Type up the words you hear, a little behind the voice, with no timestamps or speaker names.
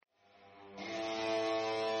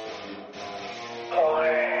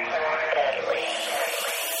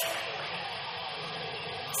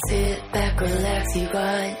relax, you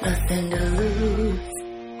got nothing to lose.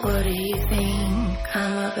 What do you think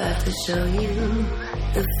I'm about to show you?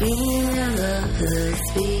 The female of the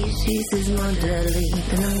species is more deadly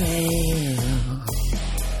than the male.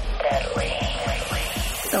 Deadly.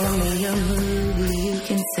 Show me a movie, you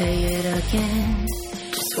can say it again.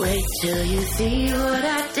 Just wait till you see what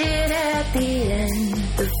I did at the end.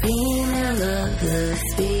 The female of the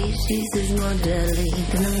species is more deadly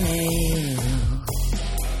than the male.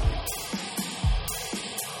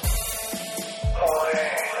 More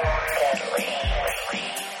deadly.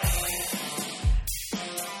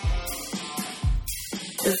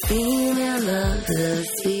 The female of the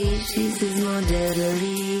species is more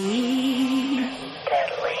deadly.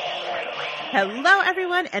 Hello,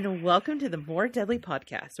 everyone, and welcome to the More Deadly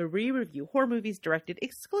podcast, where we review horror movies directed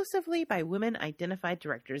exclusively by women-identified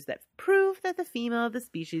directors that prove that the female of the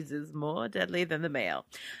species is more deadly than the male.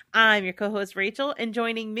 I'm your co-host, Rachel, and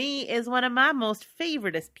joining me is one of my most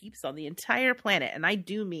favoritist peeps on the entire planet, and I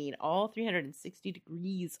do mean all 360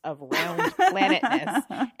 degrees of round planetness,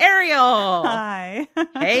 Ariel! Hi.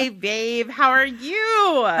 Hey, babe, how are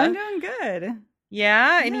you? I'm doing good.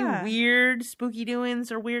 Yeah? Any weird spooky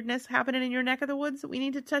doings or weirdness happening in your neck of the woods that we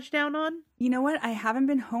need to touch down on? You know what? I haven't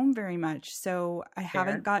been home very much, so I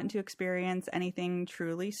haven't gotten to experience anything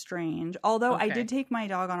truly strange. Although I did take my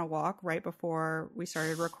dog on a walk right before we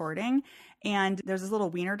started recording, and there's this little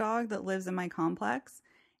wiener dog that lives in my complex,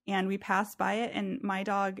 and we passed by it, and my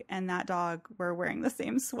dog and that dog were wearing the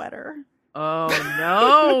same sweater. Oh,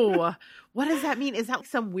 no. What does that mean? Is that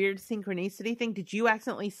some weird synchronicity thing? Did you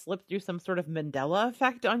accidentally slip through some sort of Mandela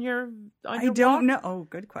effect on your I don't know. Oh,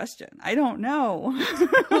 good question. I don't know.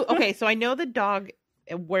 Okay, so I know the dog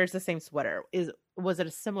wears the same sweater. Was it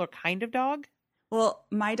a similar kind of dog? Well,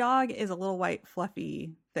 my dog is a little white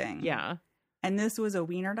fluffy thing. Yeah. And this was a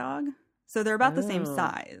wiener dog. So they're about the same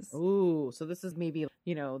size. Ooh, so this is maybe,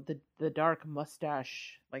 the dark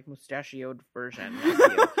mustache, like mustachioed version.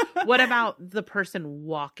 What about the person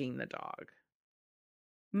walking the dog?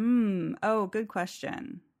 Oh, good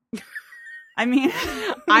question. I mean,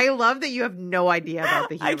 I love that you have no idea about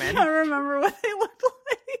the human. I can't remember what they looked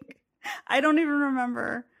like. I don't even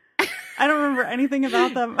remember. I don't remember anything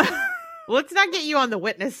about them. Let's not get you on the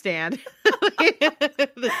witness stand. Unless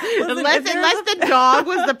the dog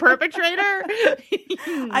was the perpetrator.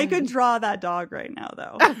 I could draw that dog right now,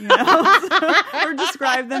 though. Or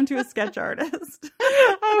describe them to a sketch artist.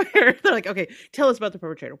 Oh, they're like, okay, tell us about the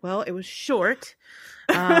perpetrator. Well, it was short.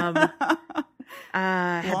 Had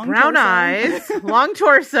brown eyes, long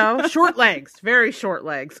torso, short legs, very short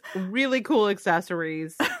legs, really cool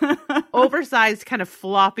accessories, oversized kind of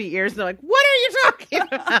floppy ears. They're like, what are you talking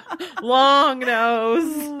about? Long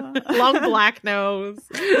nose, long black nose.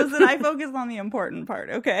 Listen, I focus on the important part,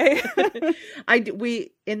 okay?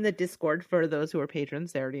 We in the Discord, for those who are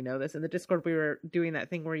patrons, they already know this. In the Discord, we were doing that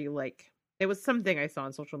thing where it was something I saw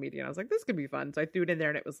on social media, and I was like, this could be fun. So I threw it in there,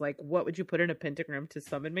 and it was like, what would you put in a pentagram to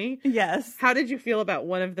summon me? Yes. How did you feel about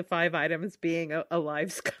one of the 5 items being a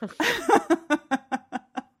live skunk?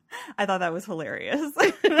 I thought that was hilarious.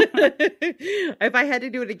 If I had to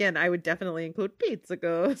do it again, I would definitely include Pizza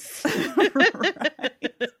Ghost. Right.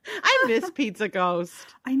 I miss Pizza Ghost.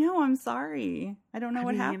 I know, I'm sorry. I don't know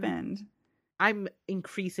what happened. I'm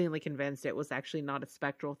increasingly convinced it was actually not a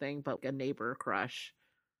spectral thing, but a neighbor crush.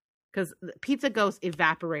 Because Pizza Ghost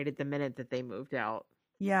evaporated the minute that they moved out.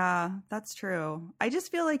 Yeah, that's true. I just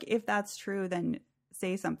feel like if that's true, then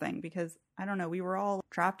say something. Because, I don't know, we were all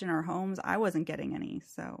trapped in our homes. I wasn't getting any,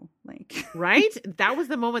 so, like... Right? That was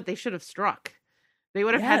the moment they should have struck. They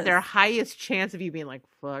would have had their highest chance of you being like,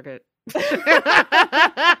 fuck it.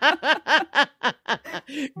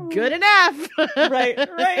 Good enough. Right.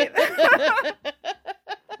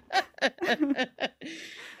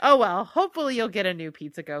 Oh, well, hopefully you'll get a new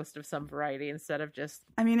Pizza Ghost of some variety instead of just...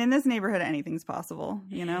 I mean, in this neighborhood, anything's possible,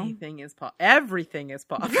 you know? Everything is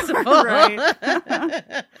possible. Right.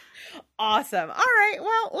 Awesome. All right,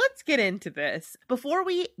 well, let's get into this. Before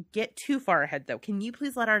we get too far ahead, though, can you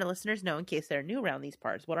please let our listeners know, in case they're new around these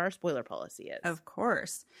parts, what our spoiler policy is? Of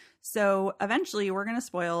course. So eventually we're going to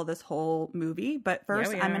spoil this whole movie, but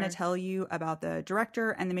first I'm going to tell you about the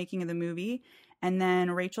director and the making of the movie. And then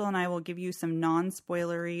Rachel and I will give you some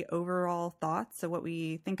non-spoilery overall thoughts of what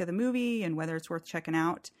we think of the movie and whether it's worth checking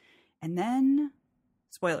out. And then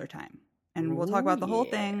spoiler time. And we'll talk about the whole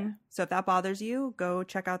thing. So if that bothers you, go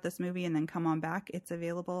check out this movie and then come on back. It's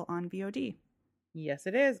available on VOD. Yes,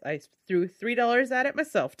 it is. I threw $3 at it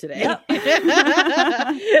myself today. Yep.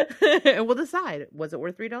 And we'll decide. Was it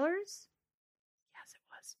worth $3? Yes, it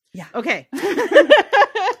was. Yeah. Okay.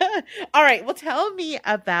 All right. Well, tell me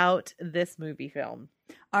about this movie film.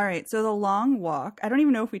 All right, so The Long Walk. I don't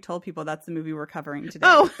even know if we told people that's the movie we're covering today,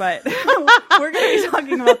 but we're going to be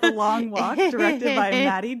talking about The Long Walk, directed by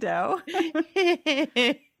Matty Doe.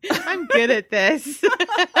 I'm good at this.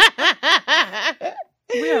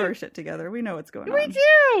 We have our shit together. We know what's going on. We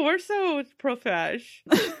do. We're so profesh.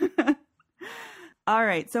 All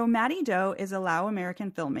right, so Matty Doe is a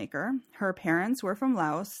Lao-American filmmaker. Her parents were from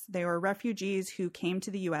Laos. They were refugees who came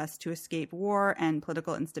to the U.S. to escape war and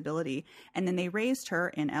political instability, and then they raised her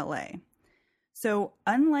in L.A. So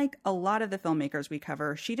unlike a lot of the filmmakers we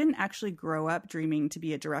cover, she didn't actually grow up dreaming to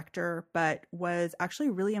be a director, but was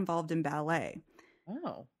actually really involved in ballet.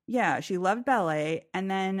 Oh. Yeah, she loved ballet, and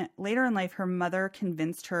then later in life, her mother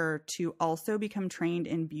convinced her to also become trained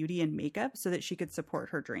in beauty and makeup so that she could support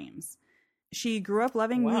her dreams. She grew up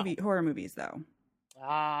loving horror movies, though.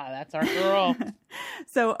 Ah, that's our girl.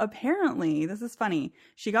 So apparently, this is funny,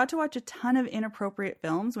 she got to watch a ton of inappropriate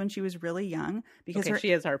films when she was really young. Because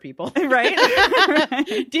she is our people. Right?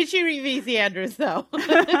 Right. Did she read V.C. Andrews, though?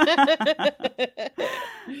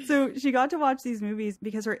 So she got to watch these movies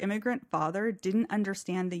because her immigrant father didn't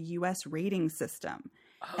understand the U.S. rating system.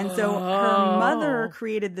 And so her mother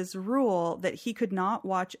created this rule that he could not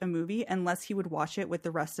watch a movie unless he would watch it with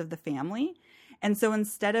the rest of the family. And so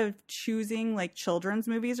instead of choosing like children's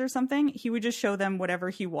movies or something, he would just show them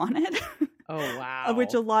whatever he wanted. Oh, wow. Of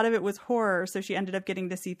which a lot of it was horror. So she ended up getting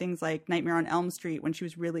to see things like Nightmare on Elm Street when she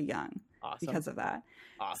was really young. Awesome. Because of that.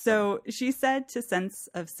 Awesome. So she said to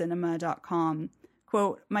senseofcinema.com,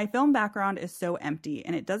 quote, "My film background is so empty,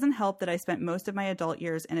 and it doesn't help that I spent most of my adult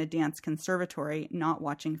years in a dance conservatory not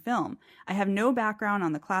watching film. I have no background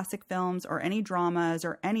on the classic films or any dramas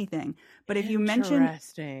or anything. But if you mention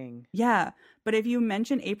but if you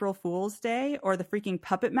mention April Fool's Day or the freaking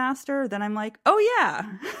Puppet Master, then I'm like, oh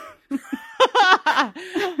yeah."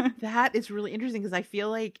 That is really interesting because I feel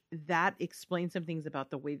like that explains some things about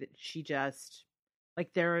the way that she just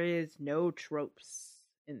like there is no tropes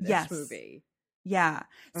in this movie. Yeah.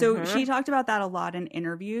 So she talked about that a lot in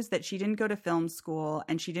interviews, that she didn't go to film school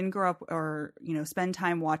and she didn't grow up or, spend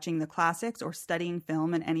time watching the classics or studying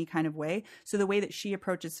film in any kind of way. So the way that she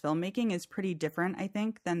approaches filmmaking is pretty different, I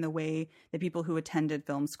think, than the way that people who attended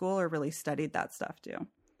film school or really studied that stuff do.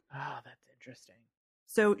 Oh, that's interesting.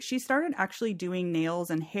 So she started actually doing nails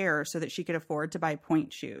and hair so that she could afford to buy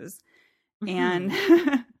pointe shoes. And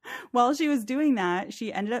while she was doing that,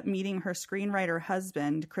 she ended up meeting her screenwriter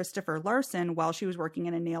husband, Christopher Larson, while she was working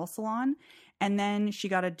in a nail salon. And then she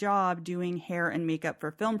got a job doing hair and makeup for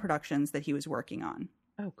film productions that he was working on.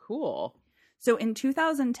 Oh, cool. So in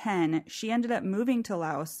 2010, she ended up moving to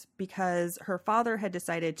Laos because her father had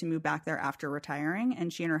decided to move back there after retiring,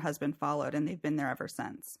 and she and her husband followed, and they've been there ever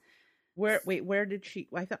since. Where did she?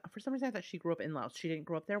 I thought for some reason I thought she grew up in Laos. She didn't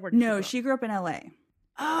grow up there. She grew up in LA.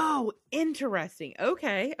 Oh, interesting.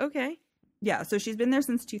 Okay. Yeah, so she's been there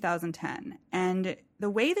since 2010. And the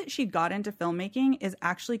way that she got into filmmaking is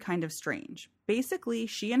actually kind of strange. Basically,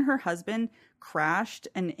 she and her husband crashed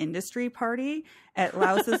an industry party at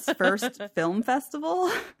Laos's first film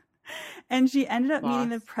festival. And she ended up meeting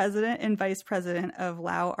the president and vice president of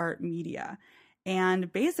Lao Art Media.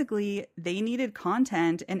 And basically, they needed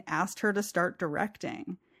content and asked her to start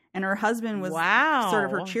directing. And her husband was sort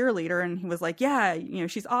of her cheerleader, and he was like, yeah,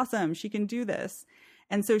 she's awesome. She can do this.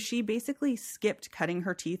 And so she basically skipped cutting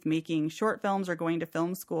her teeth making short films or going to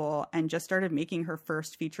film school and just started making her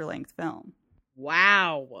first feature-length film.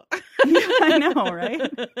 Wow. Yeah, I know, right?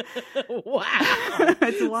 Wow.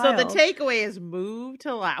 It's wild. So the takeaway is move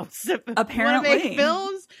to Laos. Apparently. Want to make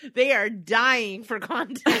films? They are dying for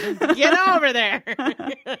content. Get over there.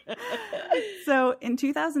 So in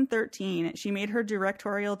 2013, she made her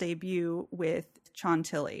directorial debut with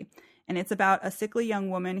Chantilly. And it's about a sickly young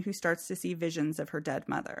woman who starts to see visions of her dead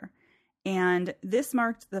mother. And this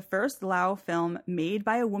marked the first Lao film made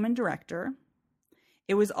by a woman director.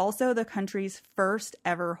 It was also the country's first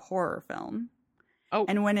ever horror film. Oh,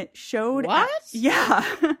 and when it showed,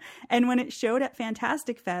 and when it showed at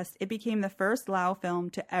Fantastic Fest, it became the first Lao film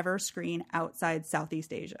to ever screen outside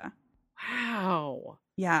Southeast Asia. Wow.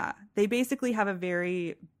 Yeah, they basically have a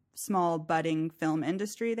very small budding film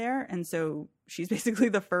industry there, and so she's basically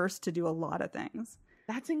the first to do a lot of things.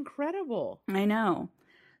 That's incredible. I know.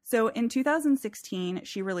 So in 2016,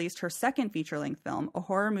 she released her second feature-length film, a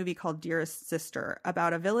horror movie called Dearest Sister,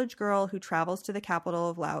 about a village girl who travels to the capital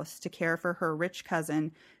of Laos to care for her rich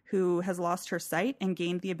cousin who has lost her sight and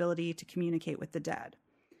gained the ability to communicate with the dead.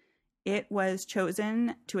 It was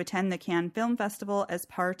chosen to attend the Cannes Film Festival as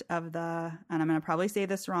part of the, and I'm going to probably say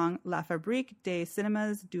this wrong, La Fabrique des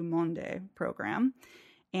Cinémas du Monde program,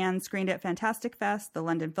 and screened at Fantastic Fest, the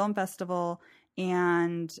London Film Festival,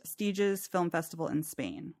 and Sitges Film Festival in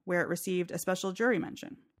Spain, where it received a special jury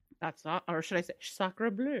mention. That's not, or should I say, Sacre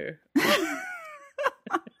Bleu.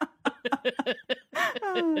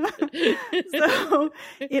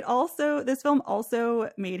 So this film also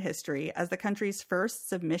made history as the country's first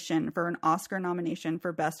submission for an Oscar nomination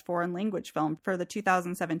for Best Foreign Language Film for the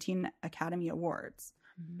 2017 Academy Awards.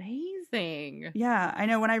 Amazing. Yeah, I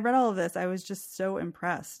know. When I read all of this, I was just so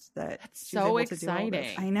impressed that that's she was so able to do all exciting.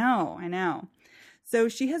 this. I know. So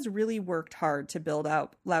she has really worked hard to build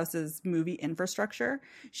out Laos's movie infrastructure.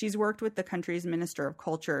 She's worked with the country's Minister of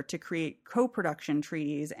Culture to create co-production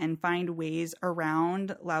treaties and find ways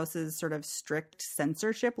around Laos's sort of strict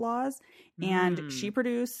censorship laws. And she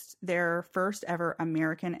produced their first ever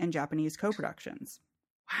American and Japanese co-productions.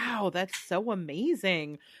 Wow, that's so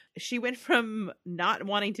amazing. She went from not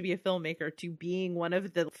wanting to be a filmmaker to being one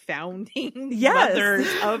of the founding mothers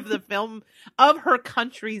of the film, of her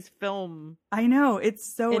country's film. I know. It's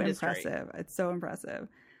so industry. Impressive. It's so impressive.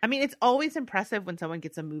 I mean, it's always impressive when someone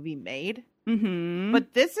gets a movie made, mm-hmm.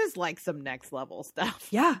 but this is like some next level stuff.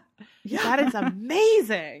 Yeah. That is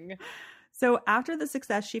amazing. So after the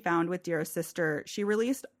success she found with Dearest Sister, she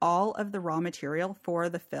released all of the raw material for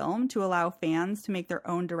the film to allow fans to make their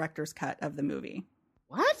own director's cut of the movie.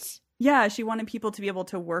 What? Yeah, she wanted people to be able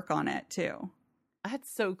to work on it too. That's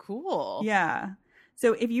so cool. Yeah.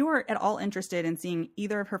 So if you are at all interested in seeing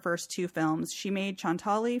either of her first two films, she made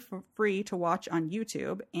Chantali for free to watch on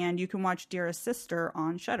YouTube, and you can watch Dearest Sister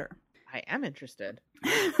on Shudder. I am interested.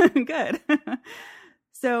 Good.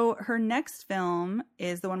 So her next film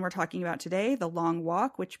is the one we're talking about today, The Long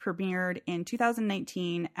Walk, which premiered in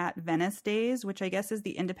 2019 at Venice Days, which I guess is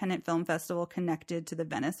the independent film festival connected to the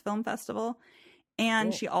Venice Film Festival.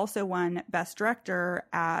 And She also won Best Director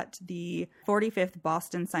at the 45th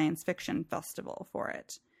Boston Science Fiction Festival for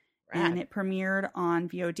it. Rad. And it premiered on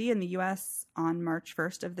VOD in the US on March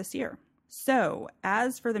 1st of this year. So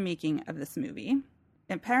as for the making of this movie,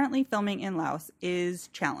 apparently filming in Laos is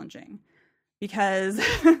challenging. Because,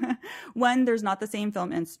 one, there's not the same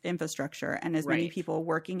film infrastructure and as many people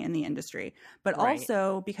working in the industry. But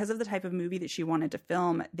also, because of the type of movie that she wanted to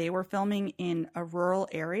film, they were filming in a rural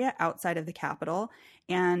area outside of the capital.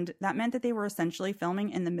 And that meant that they were essentially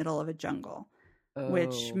filming in the middle of a jungle,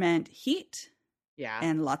 which meant heat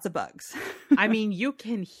and lots of bugs. I mean, you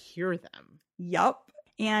can hear them. Yup.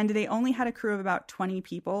 And they only had a crew of about 20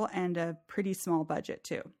 people and a pretty small budget,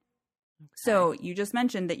 too. Okay. So you just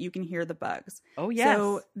mentioned that you can hear the bugs. Oh, yes.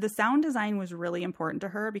 So the sound design was really important to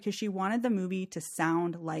her because she wanted the movie to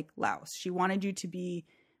sound like Laos. She wanted you to be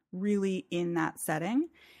really in that setting.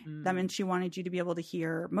 That means she wanted you to be able to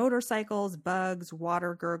hear motorcycles, bugs,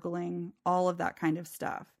 water gurgling, all of that kind of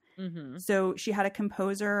stuff. Mm-hmm. So she had a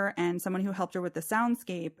composer and someone who helped her with the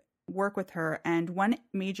soundscape work with her. And one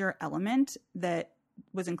major element that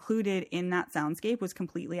was included in that soundscape was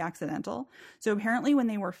completely accidental. So apparently when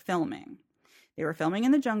they were filming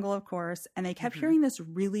in the jungle, of course, and they kept hearing this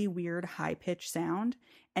really weird high-pitched sound,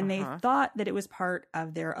 and they thought that it was part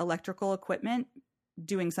of their electrical equipment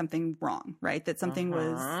doing something wrong, right? That something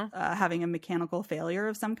was having a mechanical failure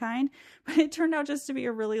of some kind, but it turned out just to be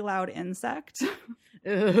a really loud insect.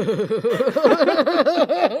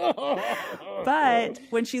 But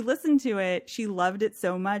when she listened to it, she loved it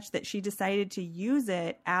so much that she decided to use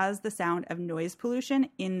it as the sound of noise pollution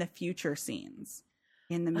in the future scenes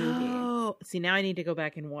in the movie. Oh, see, now I need to go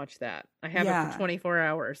back and watch that. I have it for 24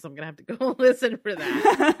 hours, so I'm going to have to go listen for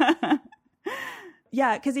that.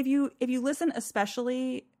 Yeah, because if you listen,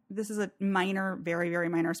 especially, this is a minor, very, very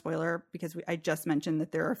minor spoiler because I just mentioned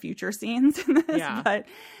that there are future scenes in this, but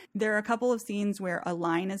there are a couple of scenes where a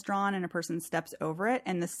line is drawn and a person steps over it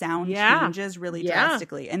and the sound changes really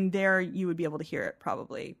drastically. And there you would be able to hear it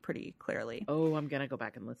probably pretty clearly. Oh, I'm going to go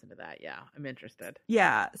back and listen to that. Yeah, I'm interested.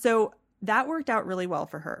 Yeah, so that worked out really well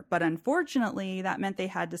for her. But unfortunately, that meant they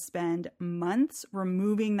had to spend months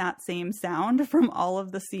removing that same sound from all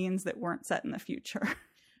of the scenes that weren't set in the future.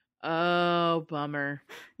 Oh, bummer.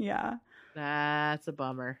 Yeah. That's a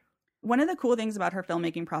bummer. One of the cool things about her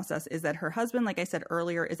filmmaking process is that her husband, like I said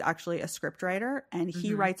earlier, is actually a scriptwriter, and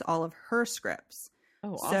he writes all of her scripts.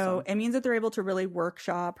 Oh, awesome. So it means that they're able to really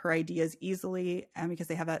workshop her ideas easily, because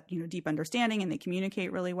they have that, deep understanding and they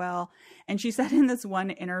communicate really well. And she said in this one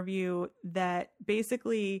interview that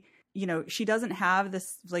basically, she doesn't have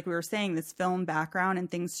this, like we were saying, this film background and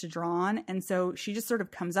things to draw on. And so she just sort of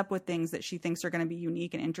comes up with things that she thinks are going to be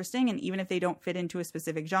unique and interesting. And even if they don't fit into a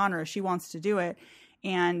specific genre, she wants to do it.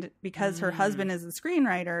 And because her husband is a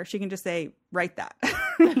screenwriter, she can just say, write that.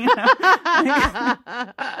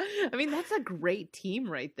 I mean, that's a great team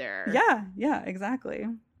right there. Yeah, exactly.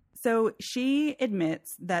 So she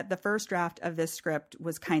admits that the first draft of this script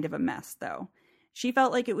was kind of a mess, though. She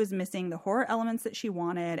felt like it was missing the horror elements that she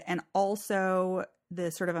wanted and also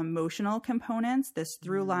the sort of emotional components, this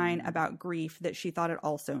through line about grief that she thought it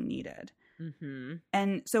also needed. Mm-hmm.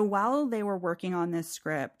 And so while they were working on this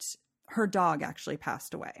script, her dog actually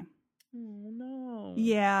passed away. Oh, no.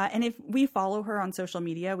 Yeah. And if we follow her on social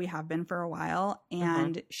media, we have been for a while,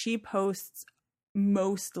 and she posts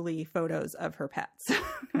mostly photos of her pets.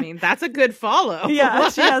 I mean, that's a good follow. Yeah,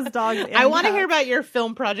 she has dogs. I want to hear about your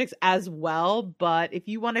film projects as well, but if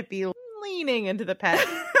you want to be leaning into the pet,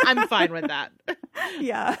 I'm fine with that.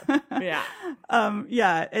 Yeah. Yeah.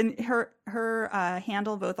 Yeah. And her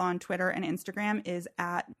handle both on Twitter and Instagram is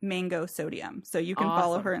 @MangoSodium. So you can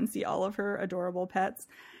follow her and see all of her adorable pets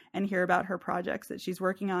and hear about her projects that she's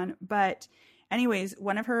working on. But anyways,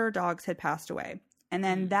 one of her dogs had passed away. And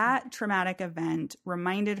then that traumatic event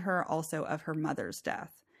reminded her also of her mother's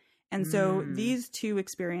death. And so these two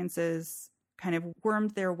experiences kind of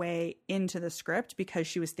wormed their way into the script because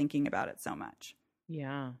she was thinking about it so much.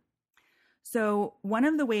 Yeah. So one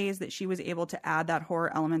of the ways that she was able to add that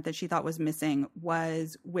horror element that she thought was missing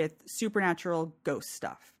was with supernatural ghost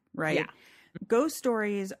stuff, right? Yeah. Ghost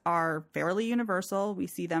stories are fairly universal. We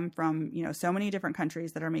see them from, so many different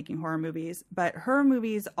countries that are making horror movies, but her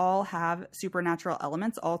movies all have supernatural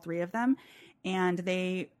elements, all three of them. And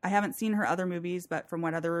I haven't seen her other movies, but from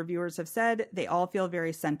what other reviewers have said, they all feel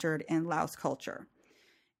very centered in Laos culture.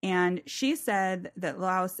 And she said that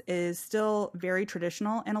Laos is still very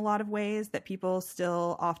traditional in a lot of ways, that people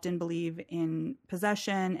still often believe in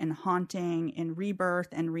possession and haunting, in rebirth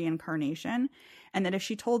and reincarnation. And that if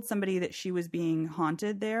she told somebody that she was being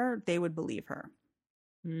haunted there, they would believe her.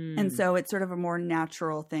 And so it's sort of a more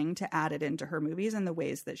natural thing to add it into her movies in the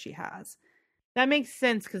ways that she has. That makes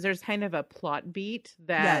sense because there's kind of a plot beat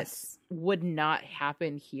that would not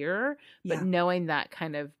happen here. But knowing that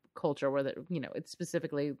kind of culture where it's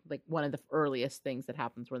specifically like one of the earliest things that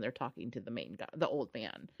happens when they're talking to the main guy, the old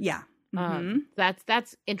man. Yeah.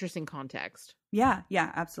 That's interesting context. Yeah,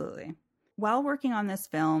 absolutely. While working on this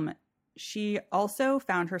film, she also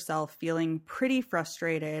found herself feeling pretty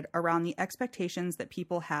frustrated around the expectations that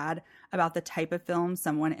people had about the type of film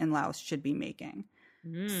someone in Laos should be making.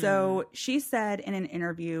 So she said in an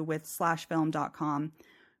interview with /film.com,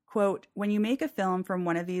 quote, "When you make a film from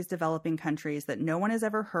one of these developing countries that no one has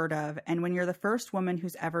ever heard of, and when you're the first woman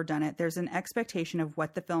who's ever done it, there's an expectation of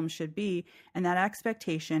what the film should be, and that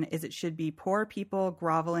expectation is it should be poor people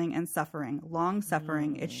groveling and suffering, long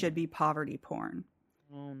suffering. It should be poverty porn."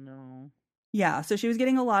 Oh, no. Yeah, so she was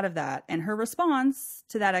getting a lot of that, and her response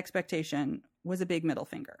to that expectation was a big middle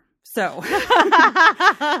finger. So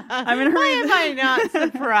I'm going to read. Why am I not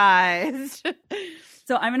surprised?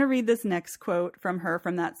 So I'm going to read this next quote from her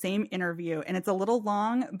from that same interview. And it's a little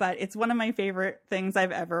long, but it's one of my favorite things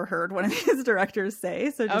I've ever heard one of these directors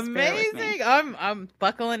say. So just bear with me. I'm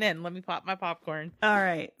buckling in. Let me pop my popcorn. All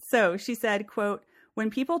right. So she said, quote, "When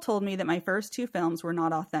people told me that my first two films were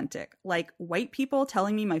not authentic, like white people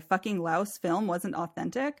telling me my fucking Laos film wasn't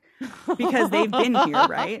authentic because they've been here,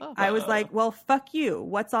 right? I was like, well, fuck you.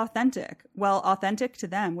 What's authentic? Well, authentic to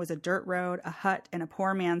them was a dirt road, a hut, and a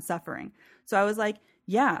poor man suffering. So I was like,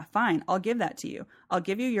 yeah, fine. I'll give that to you. I'll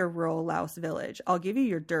give you your rural Laos village. I'll give you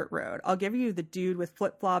your dirt road. I'll give you the dude with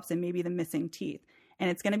flip-flops and maybe the missing teeth. And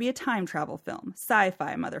it's going to be a time travel film.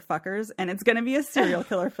 Sci-fi, motherfuckers. And it's going to be a serial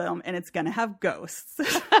killer film. And it's going to have ghosts."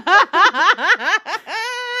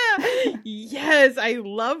 Yes, I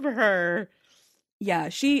love her. Yeah,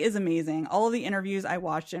 she is amazing. All of the interviews I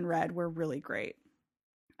watched and read were really great.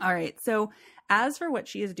 All right, so as for what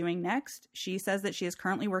she is doing next, she says that she is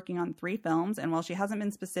currently working on 3 films. And while she hasn't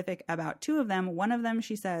been specific about 2 of them, one of them,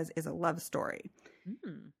 she says, is a love story.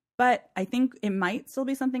 But I think it might still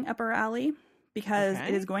be something up her alley, because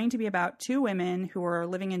it is going to be about 2 women who are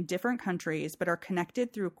living in different countries but are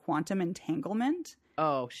connected through quantum entanglement.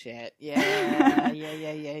 Oh, shit. Yeah.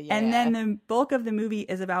 And then the bulk of the movie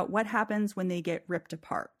is about what happens when they get ripped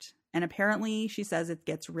apart. And apparently, she says it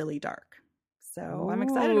gets really dark. So I'm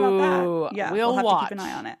excited about that. Yeah, we'll have to keep an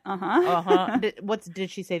eye on it. Did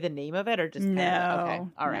she say the name of it or just no? Okay.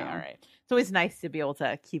 All right. So it's nice to be able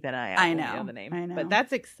to keep an eye out. I know the name. I know. But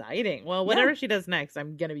that's exciting. Well, whatever she does next,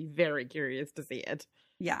 I'm gonna be very curious to see it.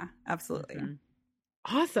 Yeah, absolutely.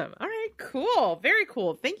 Awesome. All right, cool. Very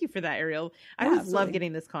cool. Thank you for that, Ariel. I always love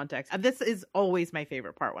getting this context. This is always my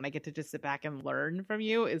favorite part. When I get to just sit back and learn from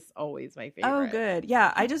you is always my favorite. Oh, good.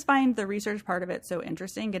 Yeah, I just find the research part of it so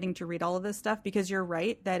interesting, getting to read all of this stuff, because you're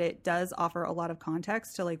right that it does offer a lot of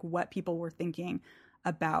context to like what people were thinking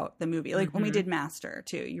about the movie. Like when we did Master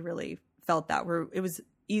too, you really felt that, where it was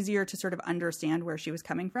easier to sort of understand where she was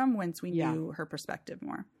coming from once we knew her perspective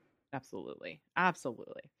more. Absolutely.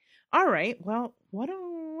 Absolutely. All right. Well, what do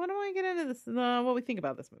I get into this? What we think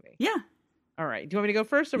about this movie? Yeah. All right. Do you want me to go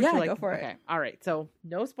first? Or yeah, go for it. Okay. All right. So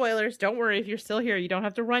no spoilers. Don't worry if you're still here. You don't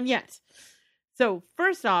have to run yet. So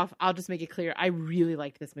first off, I'll just make it clear. I really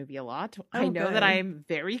liked this movie a lot. I know that I'm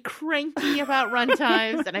very cranky about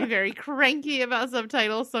runtimes and I'm very cranky about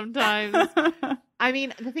subtitles sometimes. I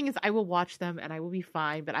mean, the thing is, I will watch them and I will be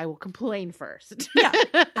fine, but I will complain first. Yeah,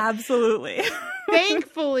 absolutely.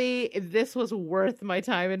 Thankfully, this was worth my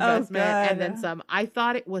time investment and then some. I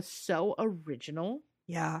thought it was so original.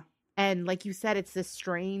 Yeah. And like you said, it's this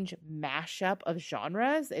strange mashup of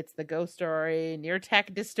genres. It's the ghost story, near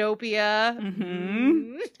tech dystopia.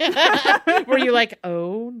 Mm-hmm. Were you like,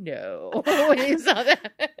 oh no, when you saw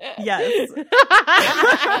that? Yes.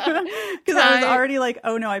 Because I was already like,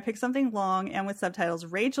 oh no, I picked something long and with subtitles.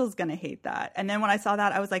 Rachel's going to hate that. And then when I saw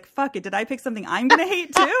that, I was like, fuck it. Did I pick something I'm going to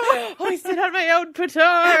hate too? I sit on my own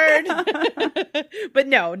petard. But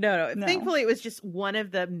no. Thankfully, it was just one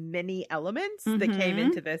of the many elements that came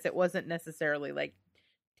into this. It wasn't necessarily like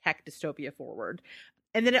tech dystopia forward.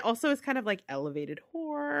 And then it also is kind of like elevated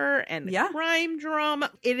horror and crime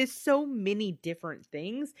drama. It is so many different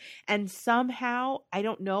things. And somehow, I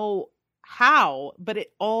don't know how, but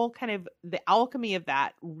it all kind of, the alchemy of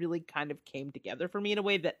that really kind of came together for me in a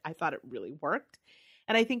way that I thought it really worked.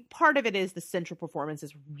 And I think part of it is the central performance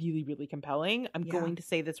is really, really compelling. I'm going to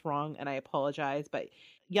say this wrong and I apologize, but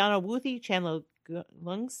Yanawuthi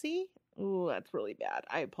Chanlungsi, oh, that's really bad.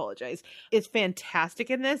 I apologize. Is fantastic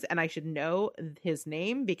in this, and I should know his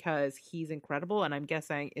name because he's incredible, and I'm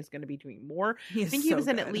guessing is going to be doing more. I think he was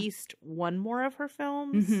in at least one more of her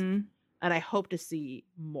films, and I hope to see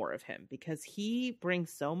more of him because he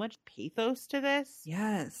brings so much pathos to this.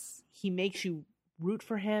 Yes. He makes you root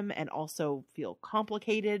for him and also feel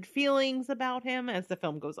complicated feelings about him as the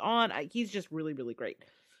film goes on. He's just really, really great.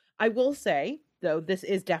 I will say, though, this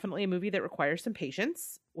is definitely a movie that requires some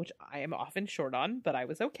patience, which I am often short on, but I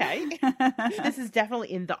was okay. This is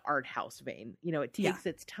definitely in the art house vein. You know, it takes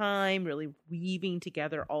its time really weaving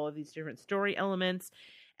together all of these different story elements,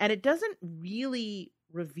 and it doesn't really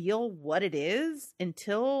reveal what it is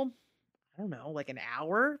until, I don't know, like an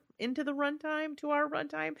hour into the runtime, 2 hour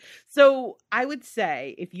runtime. So I would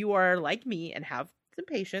say if you are like me and have some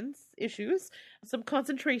patience issues, some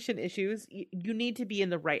concentration issues, you need to be in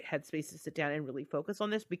the right headspace to sit down and really focus on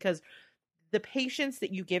this, because the patience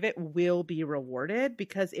that you give it will be rewarded,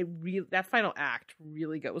 because that final act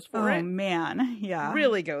really goes for it. Oh man, yeah.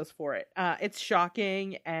 Really goes for it. It's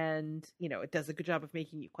shocking, and it does a good job of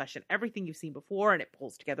making you question everything you've seen before, and it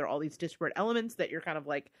pulls together all these disparate elements that you're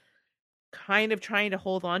kind of trying to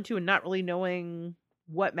hold on to and not really knowing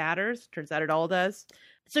what matters. Turns out it all does.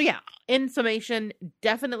 So yeah, in summation,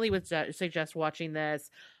 definitely would suggest watching this.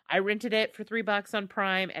 I rented it for $3 on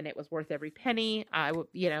Prime, and it was worth every penny. I would,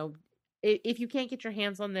 if you can't get your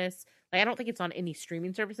hands on this, I don't think it's on any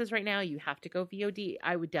streaming services right now. You have to go VOD.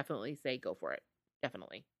 I would definitely say go for it.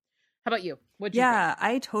 Definitely. How about you? What'd you think?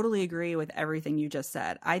 I totally agree with everything you just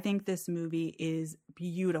said. I think this movie is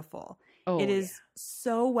beautiful. It is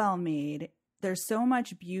so well made. There's so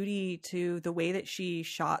much beauty to the way that she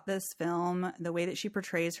shot this film, the way that she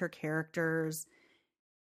portrays her characters.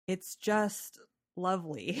 It's just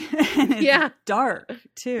lovely. And it's dark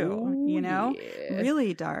too,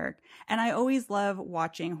 really dark. And I always love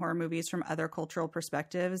watching horror movies from other cultural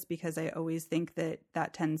perspectives, because I always think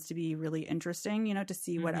that tends to be really interesting, to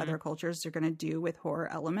see what other cultures are going to do with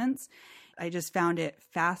horror elements. I just found it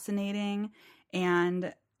fascinating.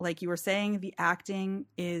 And like you were saying, the acting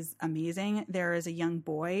is amazing. There is a young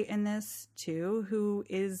boy in this too who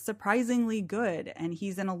is surprisingly good, and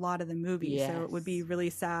he's in a lot of the movie. Yes. So it would be really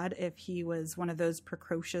sad if he was one of those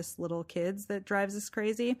precocious little kids that drives us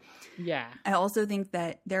crazy. Yeah. I also think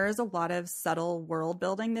that there is a lot of subtle world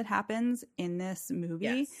building that happens in this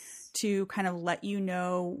movie to kind of let you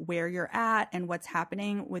know where you're at and what's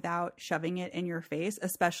happening without shoving it in your face,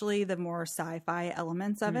 especially the more sci-fi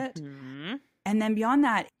elements of it. And then beyond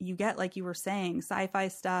that, you get, like you were saying, sci-fi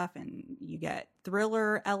stuff, and you get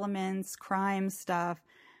thriller elements, crime stuff.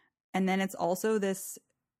 And then it's also this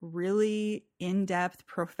really in-depth,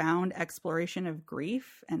 profound exploration of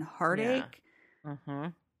grief and heartache.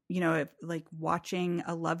 Yeah. Like watching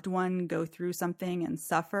a loved one go through something and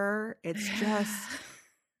suffer. It's just,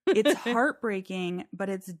 it's heartbreaking, but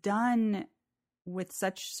it's done with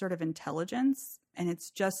such sort of intelligence, and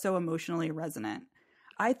it's just so emotionally resonant.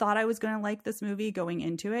 I thought I was going to like this movie going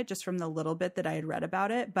into it, just from the little bit that I had read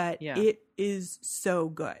about it, but it is so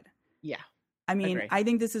good. Yeah. I mean, I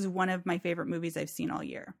think this is one of my favorite movies I've seen all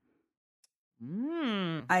year.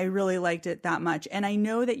 I really liked it that much. And I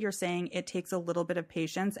know that you're saying it takes a little bit of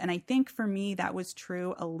patience. And I think for me, that was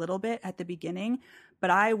true a little bit at the beginning, but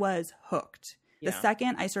I was hooked. The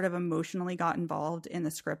second I sort of emotionally got involved in the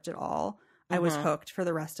script at all, I was hooked for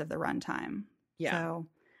the rest of the runtime. Yeah. So,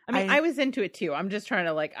 I mean, I was into it too. I'm just trying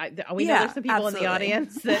to we know there's some people in the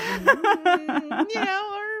audience that,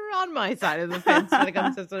 are on my side of the fence when it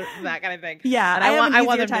comes to that kind of thing. Yeah. And I want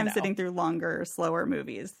easier time sitting through longer, slower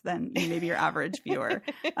movies than maybe your average viewer.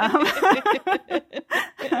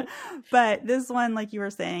 But this one, like you were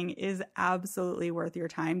saying, is absolutely worth your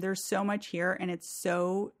time. There's so much here and it's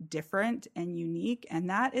so different and unique. And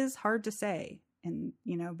that is hard to say. And,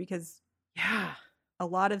 because a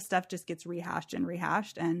lot of stuff just gets rehashed.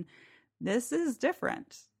 And this is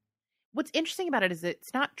different. What's interesting about it is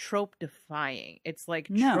it's not trope defying. It's like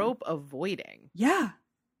trope avoiding. Yeah.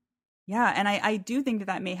 Yeah. And I do think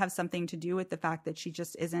that may have something to do with the fact that she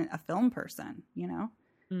just isn't a film person,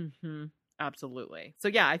 Mm-hmm. Absolutely. So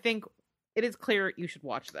yeah, I think it is clear you should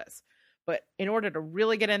watch this. But in order to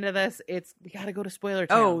really get into this, we got to go to spoiler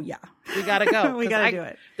town. Oh, yeah. We got to go. We got to do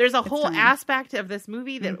it. There's a whole aspect of this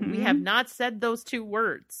movie that we have not said those two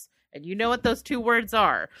words. And you know what those two words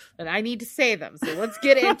are. And I need to say them. So let's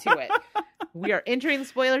get into it. We are entering the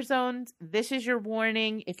spoiler zones. This is your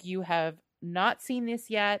warning. If you have not seen this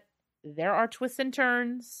yet, there are twists and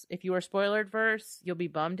turns. If you are spoiler adverse, you'll be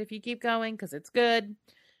bummed if you keep going because it's good.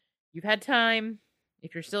 You've had time.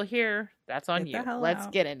 If you're still here, that's on you. Let's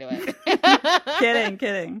get into it.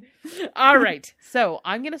 Kidding. All right. So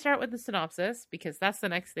I'm going to start with the synopsis because that's the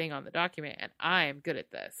next thing on the document. And I am good at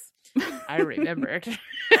this. I remembered.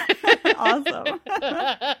 Awesome.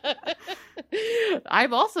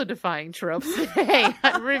 I'm also defying tropes today.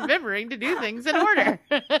 I'm remembering to do things in order.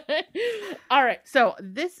 All right. So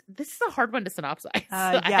this is a hard one to synopsize.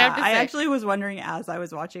 I actually was wondering as I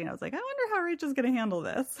was watching, I was like, I wonder how Rachel's going to handle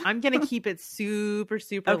this. I'm going to keep it super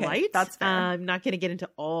light. That's fair. I'm not going to get into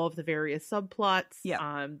all of the various subplots.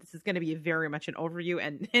 Yeah. This is going to be very much an overview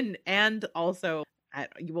and also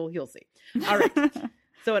you'll see. All right.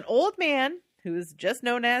 So an old man who is just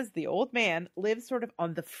known as the Old Man lives sort of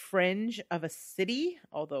on the fringe of a city,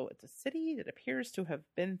 although it's a city that appears to have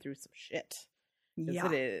been through some shit. Yeah.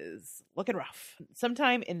 It is looking rough.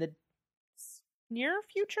 Sometime in the near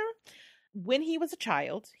future, when he was a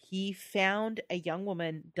child, he found a young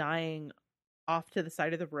woman dying off to the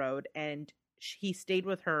side of the road, and he stayed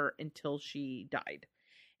with her until she died.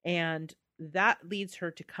 And that leads her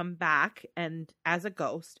to come back and as a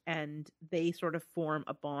ghost, and they sort of form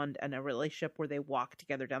a bond and a relationship where they walk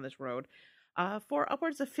together down this road for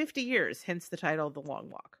upwards of 50 years, hence the title of The Long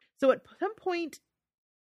Walk. So at some point,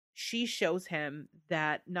 she shows him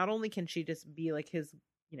that not only can she just be like his,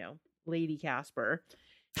 Lady Casper,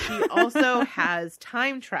 she also has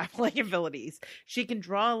time traveling abilities. She can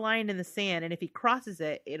draw a line in the sand, and if he crosses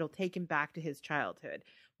it, it'll take him back to his childhood,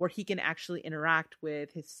 where he can actually interact with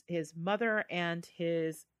his mother and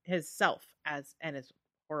his self and his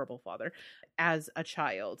horrible father as a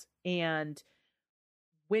child. And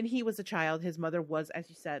when he was a child, his mother was, as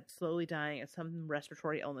you said, slowly dying of some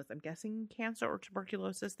respiratory illness. I'm guessing cancer or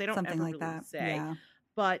tuberculosis. They don't something ever like really that. say. Yeah.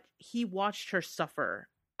 But he watched her suffer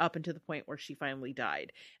up until the point where she finally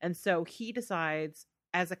died. And so he decides,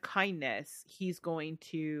 as a kindness, he's going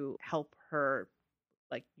to help her,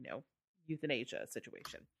 euthanasia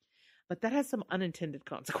situation. But that has some unintended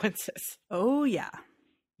consequences. Oh, yeah.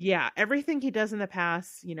 Yeah, everything he does in the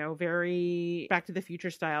past, very Back to the Future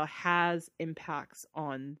style, has impacts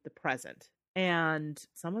on the present. And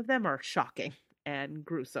some of them are shocking and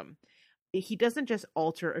gruesome. He doesn't just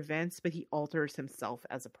alter events, but he alters himself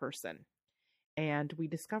as a person. And we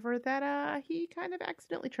discover that he kind of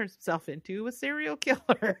accidentally turns himself into a serial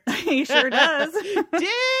killer. He sure does. Did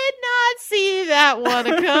not see that one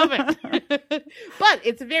coming. But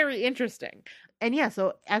it's very interesting. And yeah,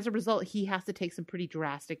 so as a result, he has to take some pretty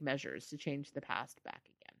drastic measures to change the past back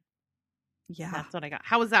again. Yeah. That's what I got.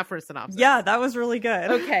 How was that for a synopsis? Yeah, that was really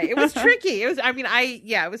good. Okay. It was tricky. It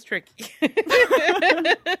was tricky.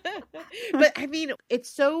 But it's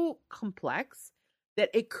so complex that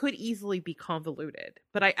it could easily be convoluted.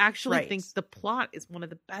 But I actually think the plot is one of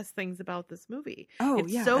the best things about this movie. Oh,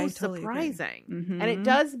 it's yeah. so totally surprising. Mm-hmm. And it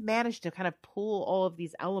does manage to kind of pull all of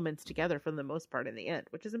these elements together for the most part in the end,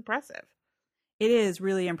 which is impressive. It is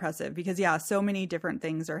really impressive because, so many different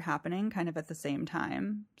things are happening kind of at the same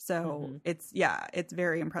time. So it's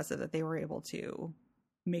very impressive that they were able to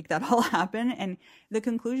make that all happen. And the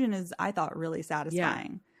conclusion is, I thought, really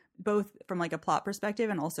satisfying. Both from a plot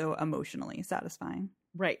perspective and also emotionally satisfying.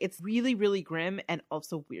 Right. It's really, really grim and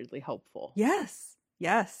also weirdly hopeful. Yes.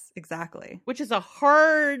 Yes, exactly. Which is a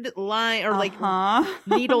hard line or like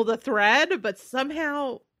needle the thread, but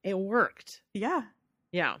somehow it worked. Yeah.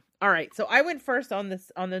 Yeah. All right. So I went first on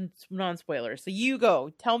the non-spoilers. So you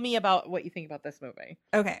go. Tell me about what you think about this movie.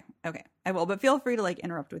 Okay. I will, but feel free to like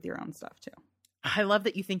interrupt with your own stuff too. I love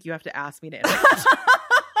that you think you have to ask me to interrupt.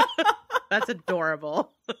 That's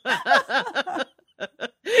adorable. I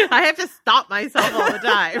have to stop myself all the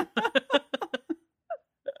time.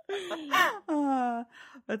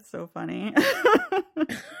 That's so funny.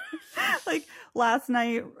 Like last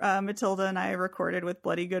night, Matilda and I recorded with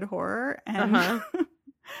Bloody Good Horror, and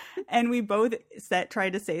and we both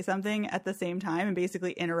tried to say something at the same time and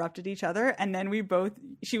basically interrupted each other. And then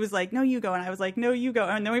she was like, "No, you go," and I was like, "No, you go,"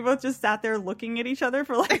 and then we both just sat there looking at each other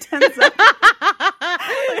for like 10 seconds.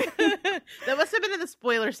 That must have been in the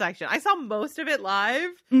spoiler section. I saw most of it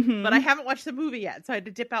live, but I haven't watched the movie yet, so I had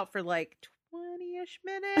to dip out for like 20-ish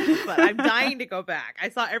minutes, but I'm dying to go back. I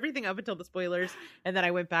saw everything up until the spoilers, and then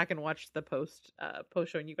I went back and watched the post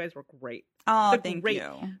show, and you guys were great. Oh, thank you.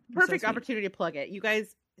 Perfect opportunity to plug it. You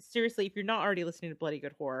guys, seriously, if you're not already listening to Bloody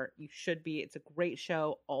Good Horror, you should be. It's a great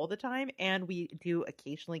show all the time, and we do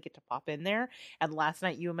occasionally get to pop in there. And last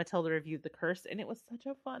night, you and Matilda reviewed The Curse, and it was such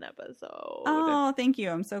a fun episode. Oh, thank you.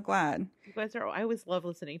 I'm so glad. You guys I always love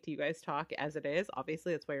listening to you guys talk as it is.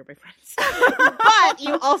 Obviously, that's why you're my friends. But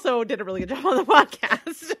you also did a really good job on the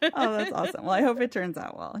podcast. Oh, that's awesome. Well, I hope it turns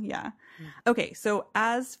out well. Yeah. Okay, so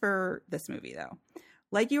as for this movie, though,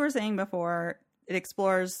 like you were saying before, it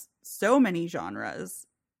explores so many genres.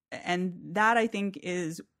 And that, I think,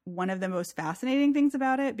 is one of the most fascinating things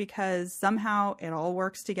about it, because somehow it all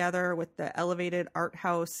works together with the elevated art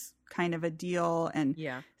house kind of a deal, and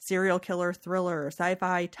serial killer thriller,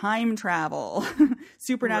 sci-fi, time travel,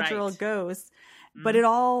 supernatural ghosts. But it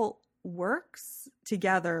all works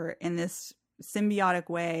together in this symbiotic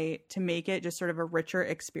way to make it just sort of a richer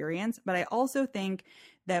experience. But I also think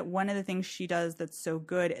that one of the things she does that's so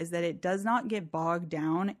good is that it does not get bogged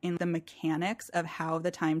down in the mechanics of how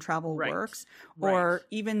the time travel works, or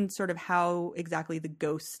even sort of how exactly the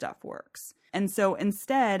ghost stuff works. And so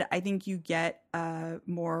instead, I think you get a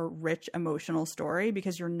more rich emotional story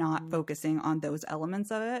because you're not focusing on those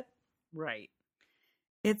elements of it. Right.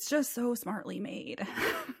 It's just so smartly made.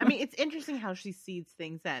 I mean, it's interesting how she seeds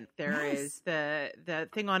things in. There is the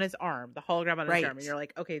thing on his arm, the hologram on his arm, and you're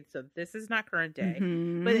like, okay, so this is not current day.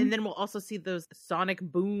 But and then we'll also see those sonic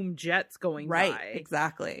boom jets going by.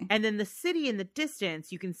 Exactly. And then the city in the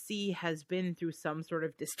distance, you can see has been through some sort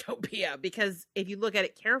of dystopia, because if you look at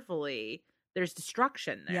it carefully, there's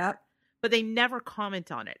destruction there. Yep. But they never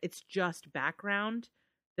comment on it. It's just background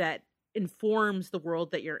that informs the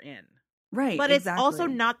world that you're in. Right. But it's also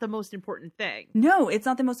not the most important thing. No, it's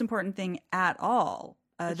not the most important thing at all.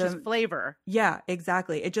 It's just flavor. Yeah,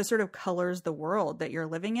 exactly. It just sort of colors the world that you're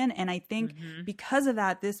living in. And I think because of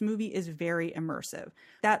that, this movie is very immersive.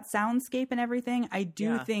 That soundscape and everything, I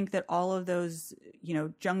do think that all of those,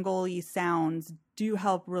 jungle-y sounds do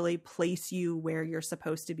help really place you where you're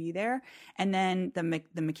supposed to be there. And then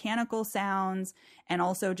the mechanical sounds, and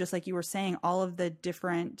also just like you were saying, all of the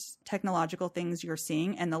different technological things you're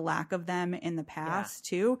seeing and the lack of them in the past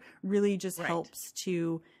too, really just helps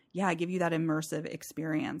to give you that immersive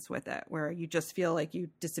experience with it, where you just feel like you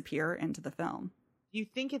disappear into the film. Do you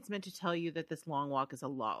think it's meant to tell you that this long walk is a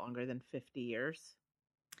lot longer than 50 years?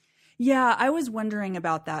 Yeah, I was wondering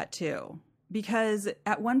about that too. Because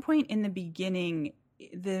at one point in the beginning,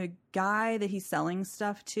 the guy that he's selling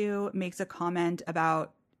stuff to makes a comment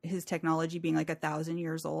about his technology being like 1,000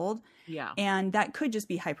 years old. Yeah. And that could just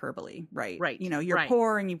be hyperbole, right? Right. You're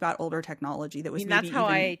poor and you've got older technology that was that's how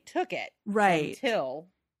I took it. Right. Until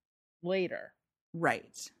later.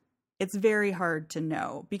 Right. It's very hard to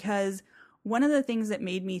know, because one of the things that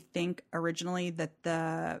made me think originally that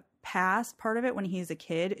the past part of it when he's a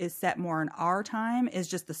kid is set more in our time is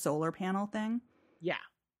just the solar panel thing. Yeah.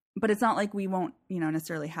 But it's not like we won't,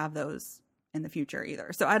 necessarily have those in the future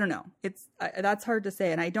either. So I don't know. That's hard to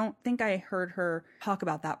say. And I don't think I heard her talk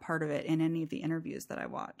about that part of it in any of the interviews that I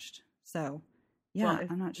watched. So yeah,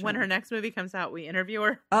 I'm not sure. When her next movie comes out, we interview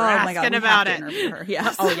her. Oh my God, we have to interview her.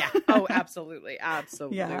 Yes. Oh yeah. Oh, absolutely.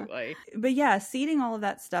 Absolutely. Yeah. But yeah, seeding all of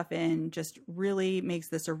that stuff in just really makes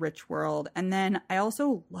this a rich world. And then I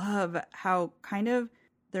also love how kind of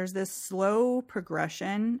there's this slow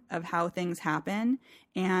progression of how things happen,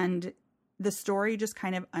 and the story just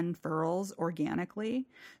kind of unfurls organically.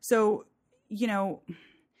 So,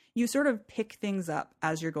 you sort of pick things up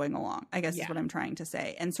as you're going along, I guess is what I'm trying to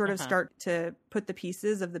say, and sort of start to put the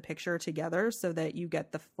pieces of the picture together so that you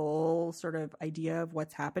get the full sort of idea of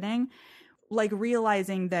what's happening. like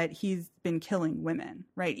realizing that he's been killing women,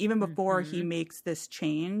 right? Even before he makes this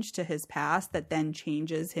change to his past that then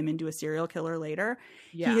changes him into a serial killer later.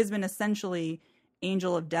 Yeah. He has been essentially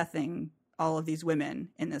angel of deathing all of these women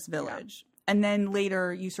in this village. Yeah. And then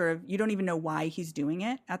later you don't even know why he's doing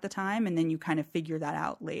it at the time. And then you kind of figure that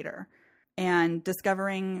out later. And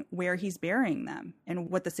discovering where he's burying them and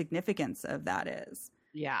what the significance of that is.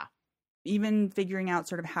 Yeah. Even figuring out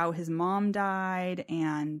sort of how his mom died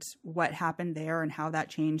and what happened there and how that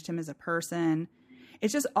changed him as a person.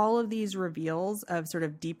 It's just all of these reveals of sort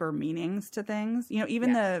of deeper meanings to things. You know,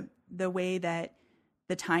 even the way that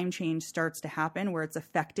the time change starts to happen where it's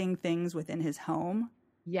affecting things within his home.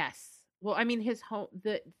 Yes. Well, I mean, his home,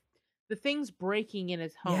 the things breaking in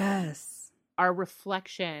his home. Yes. Are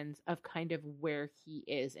reflections of kind of where he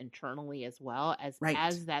is internally as well as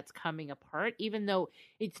that's coming apart, even though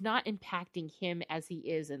it's not impacting him as he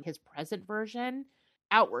is in his present version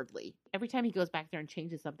outwardly. Every time he goes back there and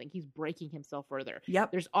changes something, he's breaking himself further.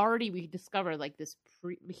 Yep. There's already, we discover like this,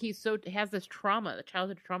 he has this trauma, the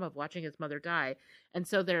childhood trauma of watching his mother die. And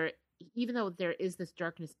so even though there is this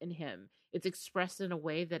darkness in him, it's expressed in a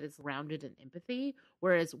way that is grounded in empathy.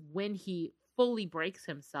 Whereas when he fully breaks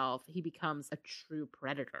himself, he becomes a true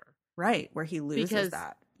predator. Right, where he loses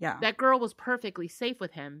that. Yeah. That girl was perfectly safe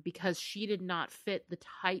with him because she did not fit the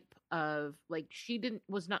type of, like,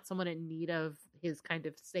 was not someone in need of his kind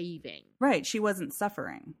of saving. Right, she wasn't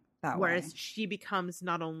suffering that way. Whereas she becomes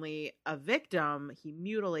not only a victim, he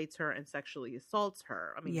mutilates her and sexually assaults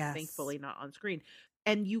her. I mean, thankfully not on screen.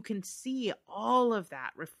 And you can see all of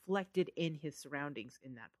that reflected in his surroundings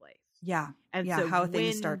in that place. Yeah. And so how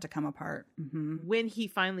things start to come apart. Mm-hmm. When he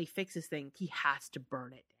finally fixes things, he has to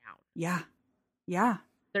burn it down. Yeah. Yeah.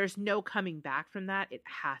 There's no coming back from that. It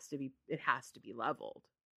has to be leveled.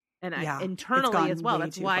 And internally as well.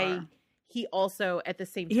 That's why he also at the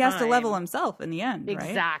same time. He has to level himself in the end, right?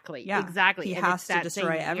 Exactly. Yeah. Exactly. He has to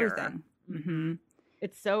destroy everything. Mm-hmm.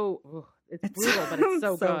 It's so... It's brutal, but it's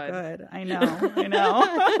so good. I know.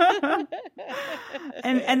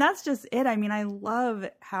 And that's just it. I mean, I love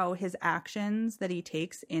how his actions that he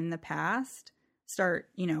takes in the past start,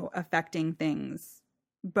 affecting things,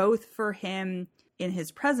 both for him in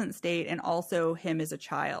his present state and also him as a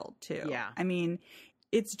child, too. Yeah. I mean,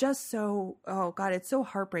 it's just so, oh God, it's so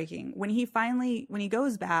heartbreaking. When he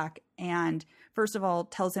goes back and first of all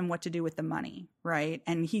tells him what to do with the money, right?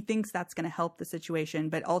 And he thinks that's going to help the situation,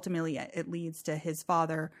 but ultimately it leads to his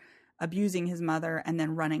father abusing his mother and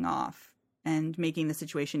then running off and making the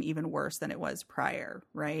situation even worse than it was prior,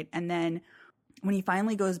 right? And then when he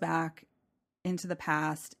finally goes back into the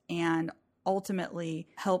past and ultimately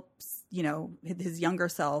helps, his younger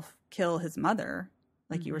self kill his mother,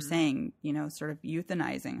 like you were saying, sort of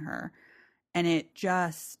euthanizing her. And it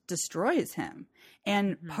just destroys him.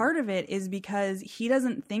 And part of it is because he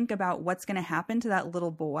doesn't think about what's going to happen to that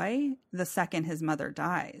little boy the second his mother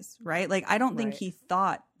dies, right? Like, I don't think he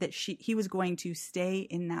thought that he was going to stay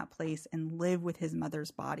in that place and live with his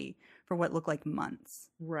mother's body for what looked like months.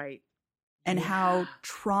 Right. And how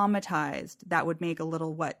traumatized that would make a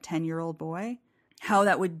little, 10-year-old boy? How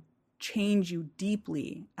that would change you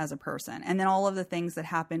deeply as a person. And then all of the things that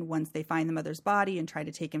happen once they find the mother's body and try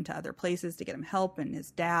to take him to other places to get him help, and his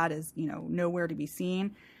dad is, nowhere to be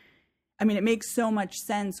seen. I mean, it makes so much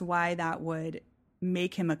sense why that would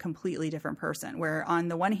make him a completely different person, where on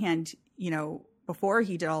the one hand, before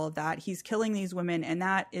he did all of that, he's killing these women, and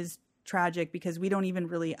that is tragic because we don't even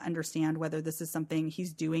really understand whether this is something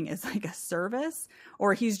he's doing as like a service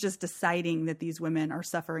or he's just deciding that these women are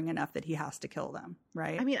suffering enough that he has to kill them,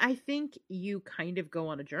 right? I mean, I think you kind of go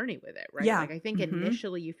on a journey with it, right? Yeah. Like, I think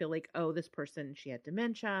initially you feel like, oh, this person, she had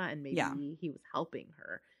dementia and maybe he was helping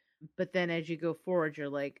her. But then as you go forward, you're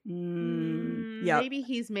like, maybe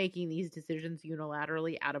he's making these decisions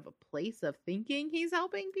unilaterally out of a place of thinking he's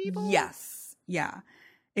helping people. Yes. Yeah.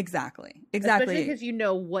 Exactly. Especially because you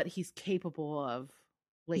know what he's capable of.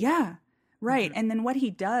 Later. Yeah. Right. And then what he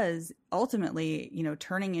does ultimately,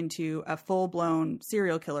 turning into a full-blown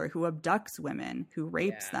serial killer who abducts women, who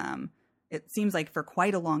rapes them. It seems like for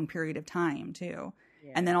quite a long period of time, too.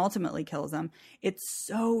 Yeah. And then ultimately kills them. It's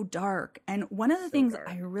so dark. And one of the things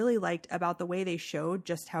I really liked about the way they showed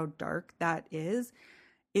just how dark that is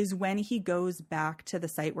when he goes back to the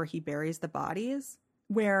site where he buries the bodies,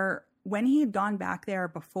 where when he had gone back there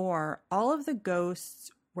before, all of the ghosts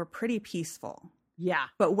were pretty peaceful. Yeah.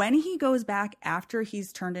 But when he goes back after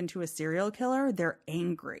he's turned into a serial killer, they're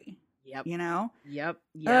angry. Yep. Yep.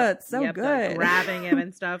 It's so good. They're grabbing him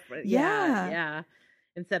and stuff. Yeah.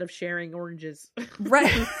 Instead of sharing oranges.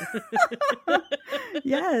 Right.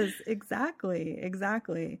 Yes, exactly.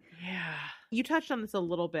 Yeah. You touched on this a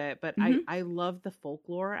little bit, but I love the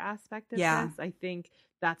folklore aspect of this. I think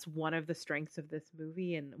that's one of the strengths of this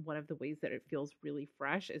movie, and one of the ways that it feels really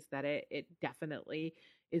fresh is that it definitely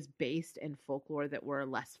is based in folklore that we're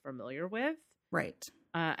less familiar with. Right.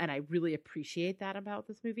 And I really appreciate that about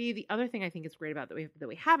this movie. The other thing I think is great about that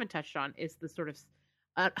we haven't touched on is the sort of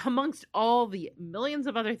amongst all the millions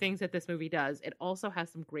of other things that this movie does, it also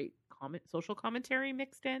has some great social commentary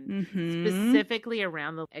mixed in, specifically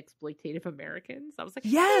around the exploitative Americans. I was like,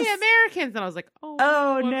 yes, hey, Americans. And I was like,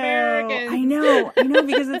 oh no. Americans. I know,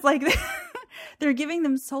 because it's like they're giving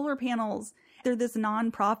them solar panels. They're this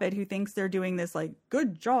nonprofit who thinks they're doing this like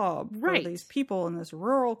good job for these people in this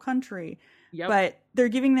rural country. Yep. But they're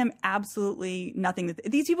giving them absolutely nothing.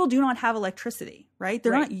 These people do not have electricity, right?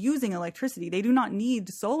 They're not using electricity. They do not need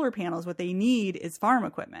solar panels. What they need is farm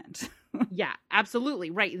equipment. Yeah,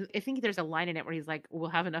 absolutely. Right. I think there's a line in it where he's like, we'll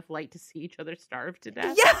have enough light to see each other starve to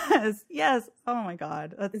death. Yes. Oh my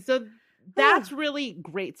God. So that's really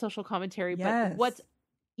great social commentary. But what's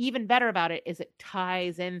even better about it is it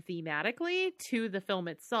ties in thematically to the film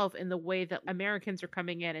itself in the way that Americans are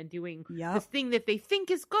coming in and doing this thing that they think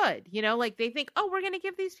is good. You know, like they think, oh, we're going to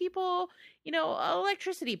give these people,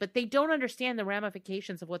 electricity, but they don't understand the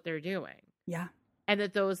ramifications of what they're doing. Yeah. And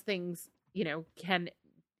that those things, can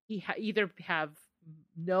either have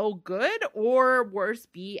no good or worse,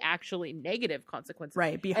 be actually negative consequences.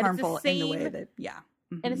 Right. Be harmful in the way that,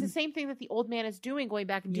 And it's the same thing that the old man is doing, going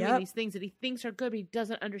back and doing these things that he thinks are good, but he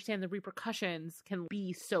doesn't understand the repercussions can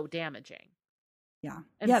be so damaging. Yeah.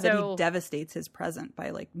 That he devastates his present by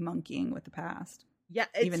like monkeying with the past. Yeah.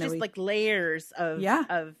 It's just like layers of,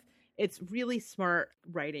 it's really smart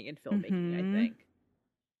writing and filmmaking, I think.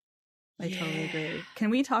 I totally agree.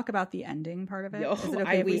 Can we talk about the ending part of it? Is it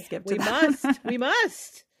okay if we skip to that? We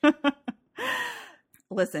must.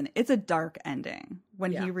 Listen, it's a dark ending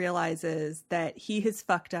when he realizes that he has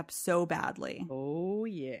fucked up so badly. Oh,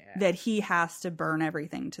 yeah. That he has to burn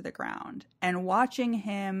everything to the ground. And watching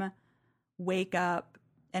him wake up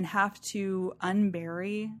and have to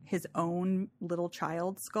unbury his own little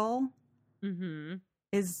child skull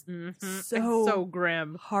is so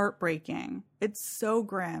grim. Heartbreaking. It's so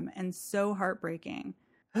grim and so heartbreaking.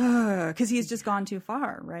 Because he's just gone too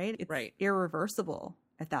far, right? It's irreversible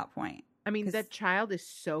at that point. I mean, that child is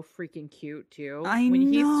so freaking cute, too.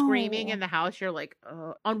 When he's screaming in the house, you're like,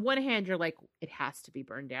 on one hand, you're like, it has to be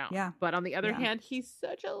burned down. Yeah. But on the other hand, he's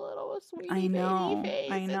such a little sweetie baby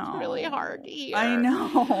face. I know. It's really hard to hear. I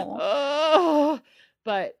know. Oh.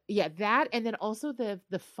 But yeah, that, and then also the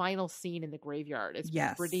final scene in the graveyard is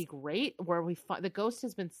pretty great, where the ghost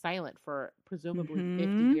has been silent for presumably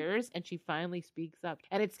 50 years, and she finally speaks up.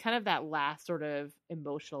 And it's kind of that last sort of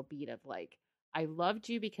emotional beat of like, I loved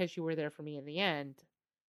you because you were there for me in the end,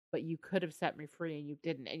 but you could have set me free and you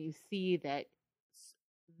didn't. And you see that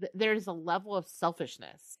there's a level of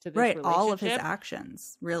selfishness to this relationship. All of his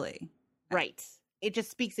actions, really. Right. It just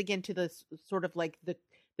speaks again to this sort of like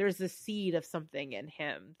there's the seed of something in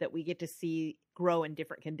him that we get to see grow in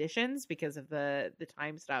different conditions because of the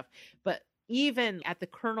time stuff. But even at the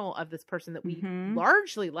kernel of this person that we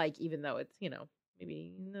largely like, even though it's,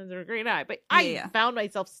 maybe they're a great eye, but I found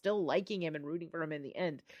myself still liking him and rooting for him in the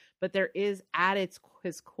end. But there is at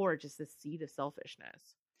his core just this seed of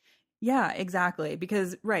selfishness. Yeah, exactly.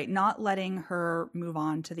 Because, not letting her move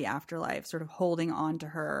on to the afterlife, sort of holding on to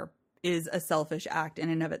her, is a selfish act in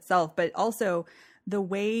and of itself. But also the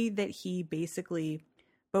way that he basically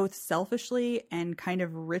both selfishly and kind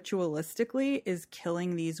of ritualistically is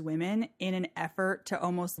killing these women in an effort to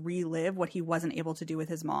almost relive what he wasn't able to do with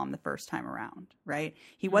his mom the first time around, right?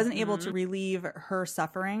 He wasn't able to relieve her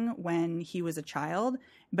suffering when he was a child,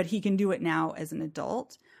 but he can do it now as an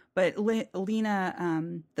adult. But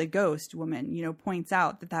Lena, the ghost woman, points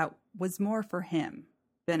out that was more for him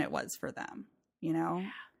than it was for them, Yeah.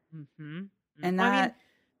 And that...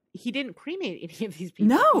 he didn't cremate any of these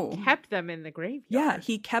people. No. He kept them in the graveyard. Yeah,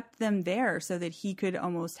 he kept them there so that he could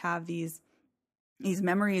almost have these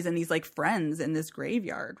memories and these like friends in this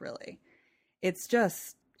graveyard, really. It's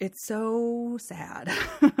so sad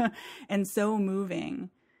and so moving.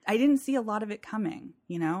 I didn't see a lot of it coming,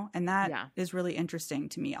 and that is really interesting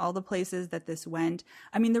to me. All the places that this went.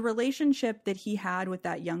 I mean, the relationship that he had with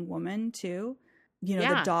that young woman too,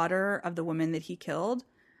 the daughter of the woman that he killed.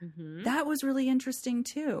 That was really interesting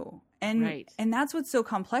too. And that's what's so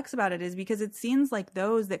complex about it, is because it seems like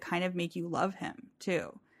those that kind of make you love him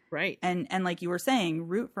too. Right. And like you were saying,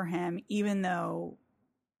 root for him, even though,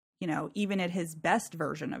 even at his best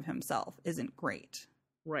version of himself isn't great.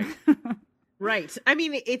 Right. Right. I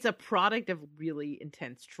mean, it's a product of really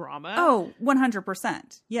intense trauma. Oh,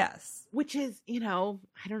 100%. Yes. Which is, I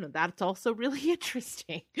don't know, that's also really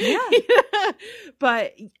interesting. Yeah.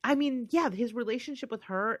 But I mean, yeah, his relationship with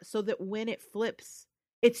her, so that when it flips,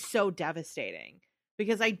 it's so devastating.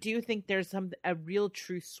 Because I do think there's a real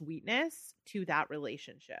true sweetness to that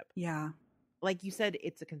relationship. Yeah. Like you said,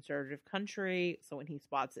 it's a conservative country. So when he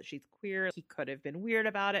spots that she's queer, he could have been weird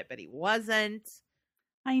about it, but he wasn't.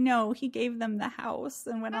 I know. He gave them the house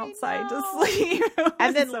and went outside to sleep.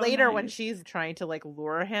 And then so later when she's trying to like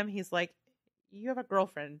lure him, he's like, you have a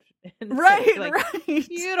girlfriend. And right, so, like, right.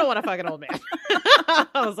 You don't want to fuck an old man.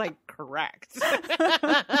 I was like, correct.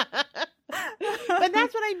 But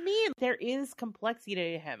that's what I mean. There is complexity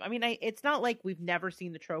to him. I mean, it's not like we've never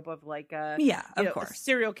seen the trope of like a course, a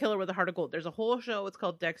serial killer with a heart of gold. There's a whole show. It's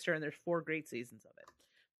called Dexter, and there's 4 great seasons of it.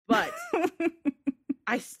 But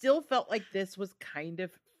I still felt like this was kind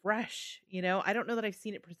of fresh. I don't know that I've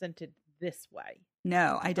seen it presented this way.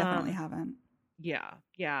 No, I definitely haven't. Yeah.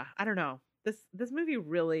 I don't know. This movie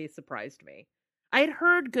really surprised me. I had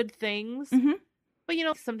heard good things, but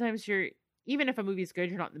sometimes even if a movie's good,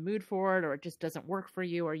 you're not in the mood for it, or it just doesn't work for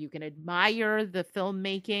you, or you can admire the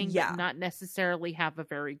filmmaking, but not necessarily have a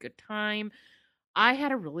very good time. I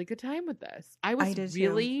had a really good time with this. I was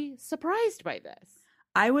really surprised by this.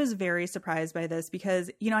 I was very surprised by this because,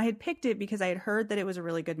 I had picked it because I had heard that it was a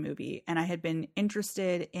really good movie and I had been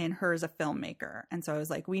interested in her as a filmmaker. And so I was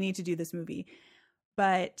like, we need to do this movie.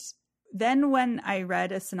 But then when I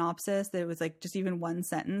read a synopsis that it was like just even one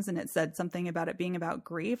sentence and it said something about it being about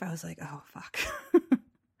grief, I was like, oh, fuck.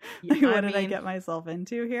 What did I get myself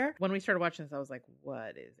into here? When we started watching this, I was like,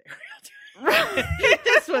 what is Ariel doing?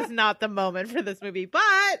 This was not the moment for this movie, but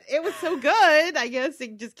it was so good. I guess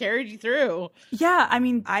it just carried you through. Yeah. I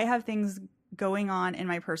mean, I have things going on in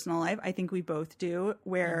my personal life. I think we both do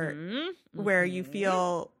where you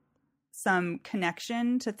feel some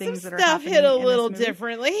connection to things that are happening. Stuff hit a little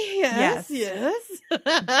differently. Yes.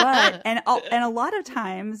 But and a lot of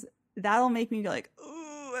times that'll make me be like,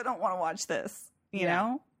 ooh, I don't want to watch this, you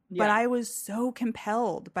know? But I was so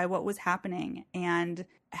compelled by what was happening and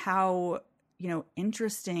how,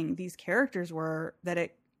 interesting these characters were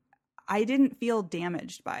that I didn't feel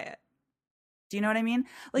damaged by it. Do you know what I mean?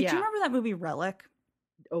 Like, do you remember that movie Relic?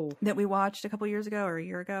 Oh, that we watched a couple years ago or a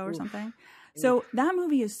year ago or something? So that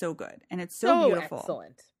movie is so good and it's so beautiful.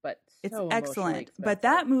 Excellent, but it's excellent. But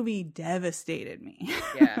that movie devastated me.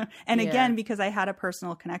 Yeah. And again, because I had a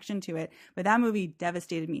personal connection to it, but that movie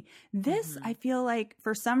devastated me. This, I feel like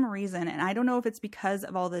for some reason, and I don't know if it's because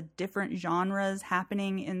of all the different genres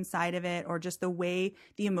happening inside of it or just the way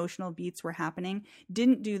the emotional beats were happening,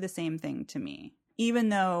 didn't do the same thing to me, even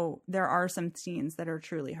though there are some scenes that are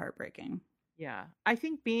truly heartbreaking. Yeah. I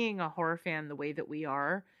think being a horror fan the way that we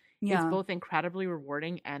are, is both incredibly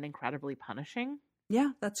rewarding and incredibly punishing.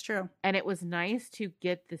 Yeah, that's true. And it was nice to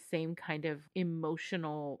get the same kind of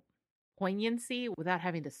emotional poignancy without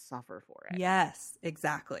having to suffer for it. Yes,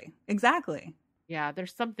 exactly. Yeah,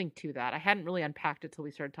 there's something to that. I hadn't really unpacked it till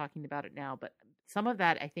we started talking about it now, but some of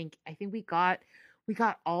that I think we got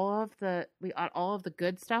all of the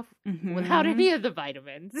good stuff without any of the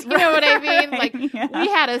vitamins. You know what I mean? Like we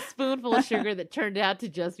had a spoonful of sugar that turned out to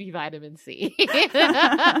just be vitamin C.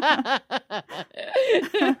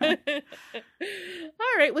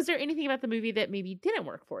 All right. Was there anything about the movie that maybe didn't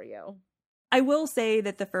work for you? I will say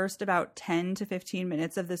that the first about 10 to 15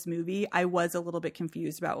 minutes of this movie, I was a little bit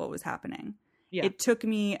confused about what was happening. Yeah. It took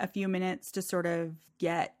me a few minutes to sort of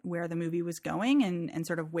get where the movie was going and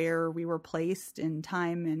sort of where we were placed in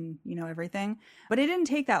time and, everything. But it didn't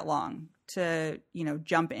take that long to,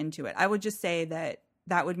 jump into it. I would just say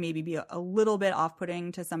that would maybe be a little bit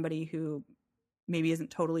off-putting to somebody who maybe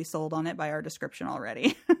isn't totally sold on it by our description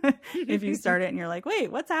already. If you start it and you're like,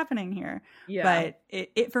 wait, what's happening here? Yeah. But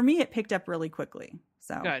it for me, it picked up really quickly.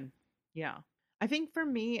 So good. Yeah. I think for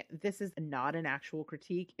me, this is not an actual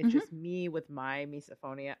critique. It's just me with my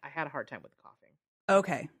misophonia. I had a hard time with coughing.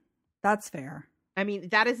 Okay. That's fair. I mean,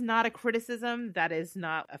 that is not a criticism. That is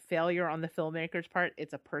not a failure on the filmmaker's part.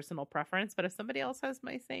 It's a personal preference. But if somebody else has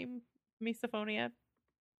my same misophonia,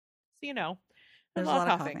 so there's a lot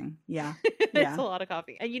of coughing. Yeah. It's a lot of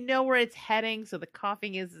coughing. And you know where it's heading. So the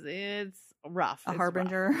coughing it's rough. A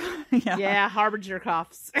harbinger. Rough. Yeah, harbinger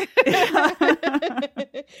coughs. But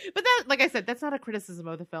that, like I said, that's not a criticism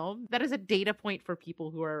of the film. That is a data point for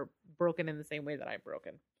people who are broken in the same way that I'm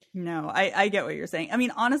broken. No, I get what you're saying. I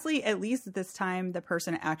mean, honestly, at least at this time, the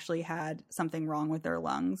person actually had something wrong with their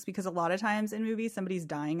lungs, because a lot of times in movies, somebody's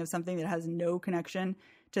dying of something that has no connection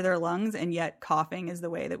to their lungs, and yet coughing is the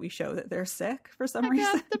way that we show that they're sick for some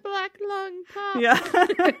reason. Got the black lung cough. Yeah.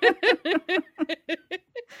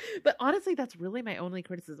 But honestly, that's really my only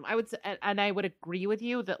criticism. I would say, and I would agree with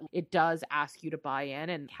you that it does ask you to buy in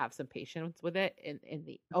and have some patience with it in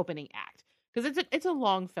the opening act. Because it's a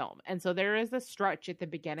long film. And so there is a stretch at the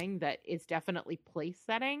beginning that is definitely place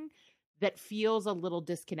setting that feels a little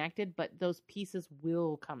disconnected, but those pieces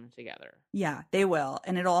will come together. Yeah, they will.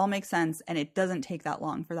 And it'll all make sense. And it doesn't take that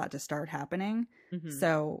long for that to start happening. Mm-hmm.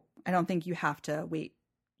 So I don't think you have to wait,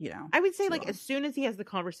 I would say like as soon as he has the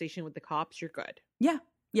conversation with the cops, you're good. Yeah.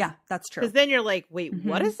 Yeah, that's true. Because then you're like, wait,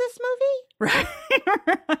 what is this movie? Right.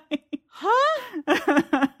 Huh?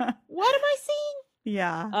 What am I seeing?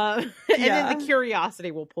 Yeah. And then the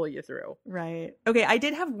curiosity will pull you through. Right. Okay, I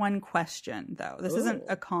did have one question, though. This isn't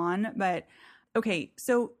a con, but okay,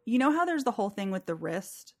 so you know how there's the whole thing with the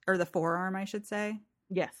wrist, or the forearm, I should say?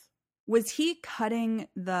 Yes. Was he cutting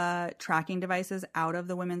the tracking devices out of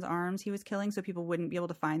the women's arms he was killing so people wouldn't be able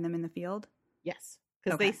to find them in the field? Yes.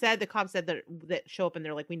 Because the cops said that show up and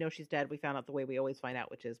they're like, we know she's dead. We found out the way we always find out,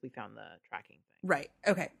 which is we found the tracking thing. Right.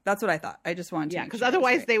 Okay. That's what I thought. I just wanted to. Yeah, because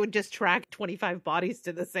otherwise they would just track 25 bodies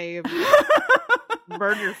to the same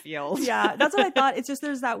murder field. Yeah, that's what I thought. It's just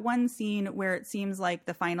there's that one scene where it seems like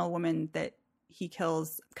the final woman that he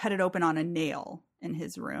kills cut it open on a nail in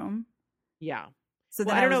his room. Yeah. So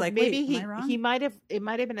then I don't know. Like, maybe he might have. It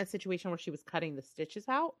might have been a situation where she was cutting the stitches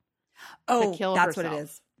out. Oh, to kill that's herself. what it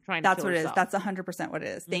is. That's what it is. That's 100% what it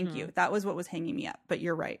is. Thank you. That was what was hanging me up. But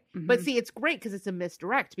you're right. Mm-hmm. But see, it's great because it's a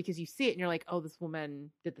misdirect because you see it and you're like, oh, this woman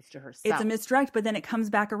did this to herself. It's a misdirect, but then it comes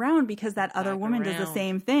back around because that other woman does the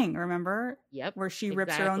same thing. Remember? Yep. Where she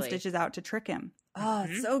rips her own stitches out to trick him. Oh,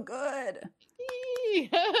 it's so good.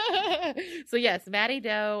 So yes, Maddie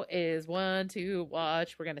Doe is one to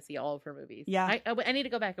watch. We're going to see all of her movies. Yeah. I need to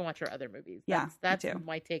go back and watch her other movies. That's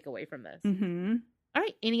my takeaway from this. Mm-hmm. All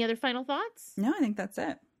right. Any other final thoughts? No, I think that's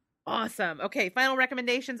it. Awesome. Okay, final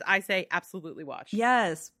recommendations. I say absolutely watch.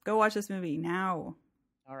 Yes, go watch this movie now.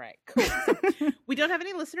 All right, cool. So, we don't have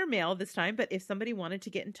any listener mail this time, but if somebody wanted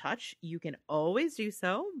to get in touch, you can always do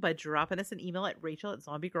so by dropping us an email at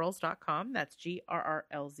rachel@zombiegirls.com. That's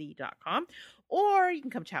GRRLZ.com. Or you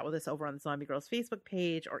can come chat with us over on the Zombie Girls Facebook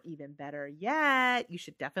page, or even better yet, you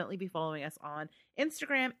should definitely be following us on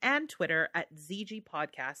Instagram and Twitter at ZG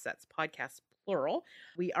Podcasts. That's podcast plural.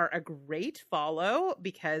 We are a great follow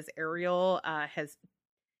because Ariel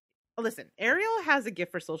Ariel has a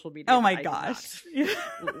gift for social media. Oh my gosh.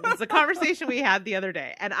 It's a conversation we had the other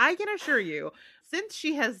day. And I can assure you, since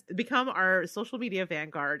she has become our social media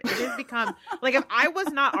vanguard, it has become like, if I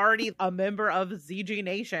was not already a member of ZG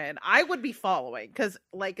Nation, I would be following because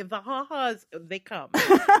like the ha-has, they come.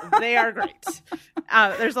 They are great.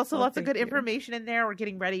 There's also lots of good information in there. We're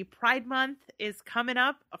getting ready. Pride Month is coming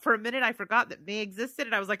up. For a minute, I forgot that May existed.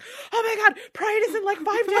 And I was like, oh my God, Pride is in like 5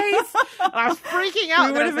 days. And I was freaking out.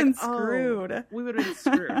 We would have been screwed. We would have been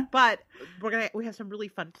screwed. But we have some really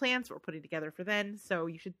fun plans we're putting together for then. So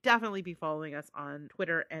you should definitely be following us on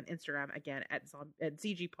Twitter and Instagram, again, at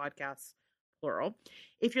ZG Podcasts, plural.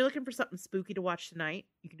 If you're looking for something spooky to watch tonight,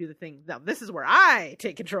 you can do the thing. Now, this is where I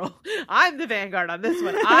take control. I'm the vanguard on this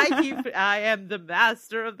one. I am the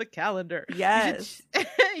master of the calendar. Yes.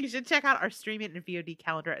 You should check out our streaming and VOD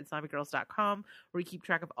calendar at zombiegirls.com, where we keep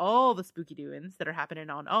track of all the spooky doings that are happening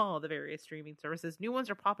on all the various streaming services. New ones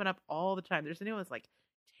are popping up all the time. There's a new one's like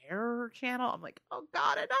Terror Channel. I'm like, oh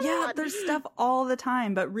God, yeah, there's stuff all the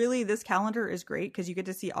time. But really, this calendar is great because you get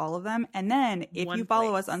to see all of them. And then if you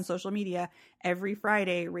follow us on social media, every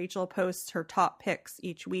Friday, Rachel posts her top picks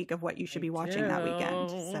each week of what you should be watching that weekend.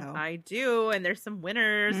 So I do. And there's some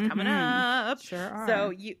winners coming up. Sure are.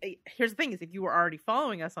 So here's the thing is, if you were already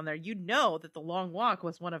following us on there, you know that The Long Walk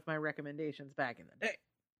was one of my recommendations back in the day.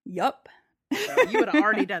 Yup. So you would have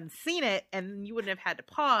already seen it, and you wouldn't have had to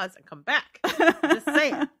pause and come back. Just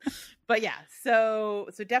saying. But yeah, so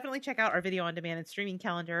definitely check out our video on demand and streaming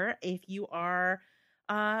calendar if you are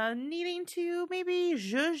needing to maybe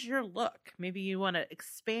zhuzh your look. Maybe you want to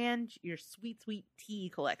expand your sweet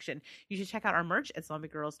tea collection. You should check out our merch at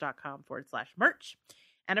zombiegirls.com/merch.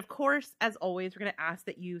 And of course, as always, we're going to ask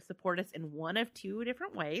that you support us in one of 2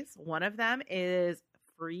 different ways. One of them is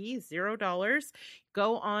free, $0.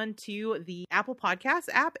 Go on to the Apple Podcasts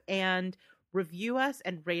app and review us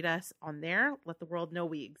and rate us on there. Let the world know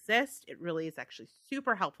we exist. It really is actually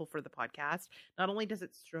super helpful for the podcast. Not only does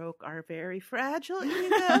it stroke our very fragile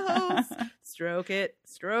egos, stroke it.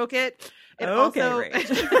 It okay, also...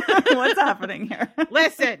 Rach. What's happening here?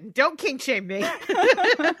 Listen, don't kink shame me.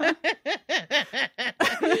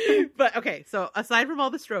 But okay, so aside from all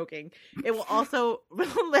the stroking, it will also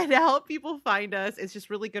help people find us. It's just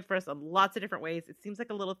really good for us in lots of different ways. It seems like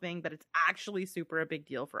a little thing, but it's actually super a big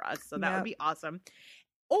deal for us. So that would be awesome.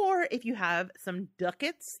 Or if you have some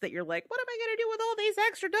ducats that you're like, what am I going to do with all these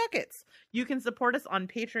extra ducats? You can support us on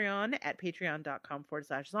Patreon at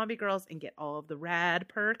patreon.com/zombiegirls and get all of the rad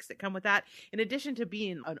perks that come with that. In addition to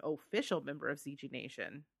being an official member of ZG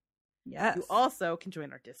Nation. Yes. You also can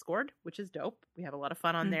join our Discord, which is dope. We have a lot of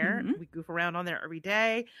fun on there. We goof around on there every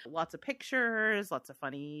day. Lots of pictures, lots of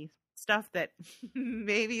funny stuff that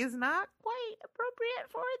maybe is not quite appropriate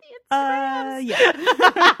for the Instagrams.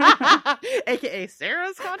 Yeah. AKA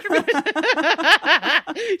Sarah's contribution.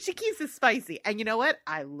 She keeps it spicy. And you know what?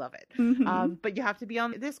 I love it. But you have to be on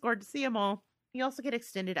the Discord to see them all. You also get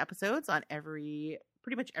extended episodes on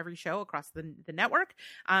pretty much every show across the network.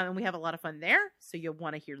 And we have a lot of fun there. So you'll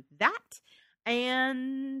want to hear that.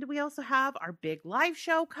 And we also have our big live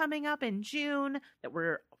show coming up in June that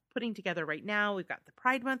we're putting together right now. We've got the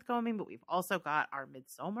Pride Month going, but we've also got our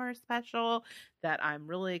Midsommar special that I'm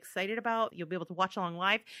really excited about. You'll be able to watch along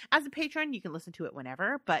live. As a patron, you can listen to it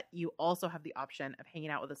whenever, but you also have the option of hanging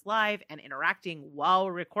out with us live and interacting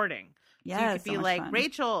while recording. Yeah, so you could be like, fun.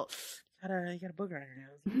 Rachel, you got a booger on your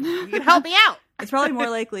nose. You can help me out. It's probably more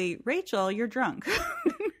likely, Rachel, you're drunk.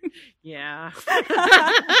 Yeah.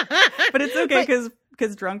 But it's okay because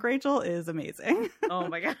drunk Rachel is amazing. Oh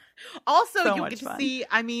my God. Also, So you much get to fun. see,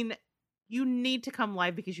 I mean, you need to come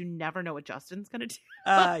live because you never know what Justin's going to do.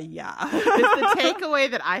 Yeah. It's the takeaway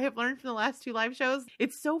that I have learned from the last two live shows.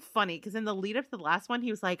 It's so funny because in the lead up to the last one, he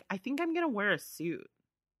was like, I think I'm going to wear a suit.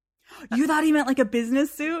 You thought he meant like a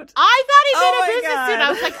business suit? I thought he meant Oh a my business suit. God. I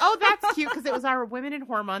was like, oh, that's cute because it was our Women in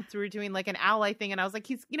Horror Month. So we were doing like an ally thing. And I was like,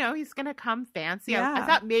 he's going to come fancy. I Yeah.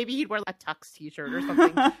 thought maybe he'd wear a tux t-shirt or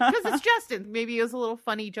something because it's Justin. Maybe it was a little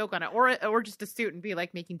funny joke on it or just a suit and be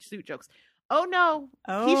like making suit jokes. Oh, no.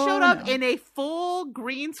 He showed up in a full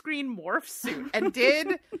green screen morph suit and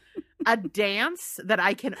did a dance that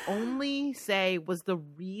I can only say was the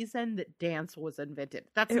reason that dance was invented.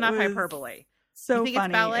 That's not hyperbole. So You think it's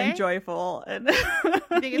funny ballet? and joyful. And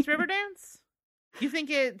You think it's river dance? You think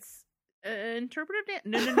it's interpretive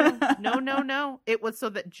dance? No. It was so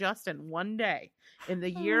that Justin one day in the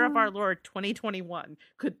year of our Lord 2021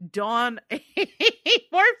 could don a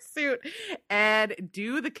morph suit and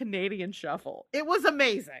do the Canadian shuffle. It was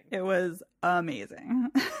amazing. it was amazing.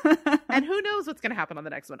 And who knows what's going to happen on the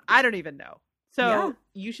next one? I don't even know. So Yeah.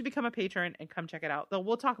 you should become a patron and come check it out. Though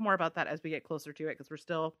we'll talk more about that as we get closer to it because we're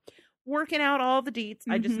still working out all the deets.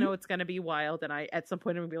 I just know it's going to be wild. And at some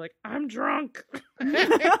point I'm going to be like, I'm drunk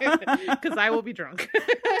because I will be drunk.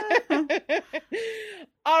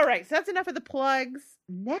 All right. So that's enough of the plugs.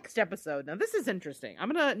 Next episode. Now this is interesting.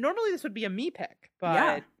 Normally this would be a me pick,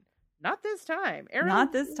 but not this time. Erin,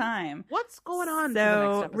 Not this time. What's going on? for the So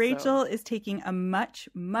next episode? Rachel is taking a much,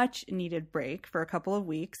 much needed break for a couple of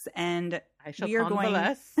weeks, and I shall we are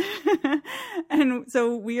convalesce. and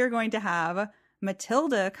so we are going to have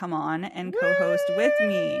Matilda come on and co-host with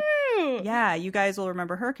me. Woo! Yeah, you guys will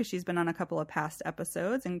remember her because she's been on a couple of past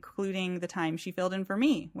episodes, including the time she filled in for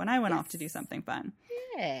me when I went off to do something fun.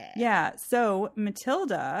 Yeah, so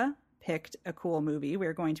Matilda picked a cool movie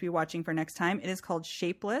we're going to be watching for next time. It is called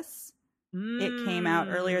Shapeless. It came out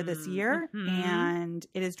earlier this year, and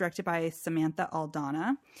it is directed by Samantha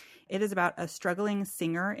Aldana. It is about a struggling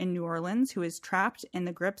singer in New Orleans who is trapped in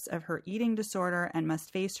the grips of her eating disorder and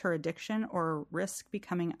must face her addiction or risk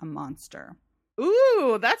becoming a monster.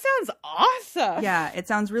 Ooh, that sounds awesome. Yeah, it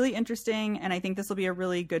sounds really interesting, and I think this will be a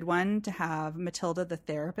really good one to have Matilda the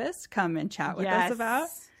therapist come and chat with us about.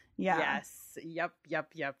 Yeah. Yes. Yep.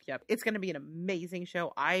 It's going to be an amazing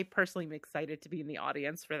show. I personally am excited to be in the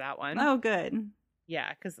audience for that one. Oh, good.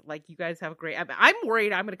 Yeah, because like you guys have a great... I'm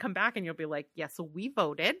worried I'm going to come back and you'll be like, yeah, so we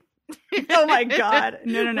voted. Oh my God.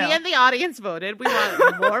 No. We in the audience voted. We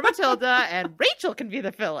want more Matilda and Rachel can be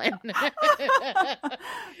the fill-in. And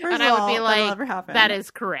I would be like, that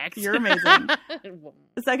is correct. You're amazing.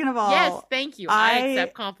 Second of all... Yes, thank you. I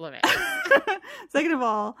accept compliments. Second of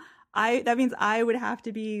all, that means I would have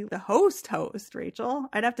to be the host, Rachel.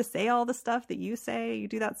 I'd have to say all the stuff that you say. You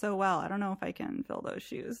do that so well. I don't know if I can fill those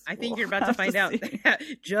shoes. I think you're about to find out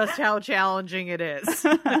just how challenging it is.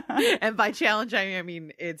 And by challenging, I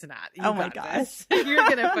mean it's not. Oh my gosh.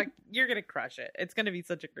 You're gonna crush it. It's gonna be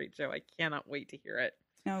such a great show. I cannot wait to hear it.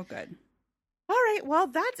 Oh, good. All right, well,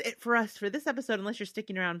 that's it for us for this episode. Unless you're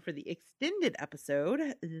sticking around for the extended episode,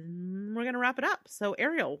 we're going to wrap it up. So,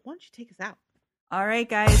 Ariel, why don't you take us out? All right,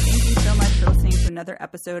 guys. Thank you so much for listening to another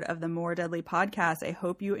episode of the More Deadly podcast. I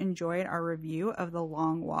hope you enjoyed our review of The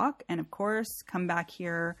Long Walk. And, of course, come back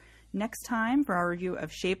here next time for our review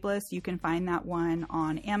of Shapeless. You can find that one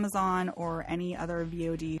on Amazon or any other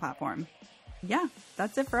VOD platform. Yeah,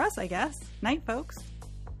 that's it for us, I guess. Night, folks.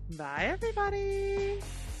 Bye, everybody.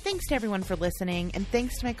 Thanks to everyone for listening, and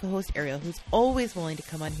thanks to my co-host Ariel, who's always willing to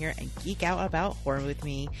come on here and geek out about horror with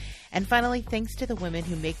me. And finally, thanks to the women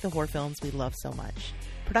who make the horror films we love so much.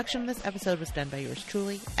 Production of this episode was done by yours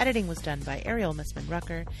truly, editing was done by Ariel Missman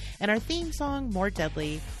Rucker, and our theme song, More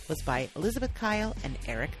Deadly, was by Elizabeth Kyle and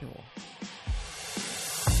Eric Newell.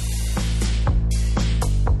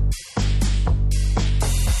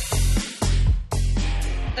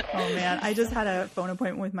 Oh man, I just had a phone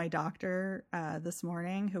appointment with my doctor this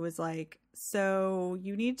morning who was like, so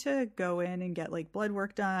you need to go in and get like blood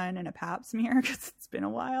work done and a pap smear because it's been a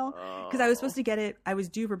while. Because I was supposed to get it. I was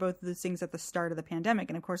due for both of those things at the start of the pandemic.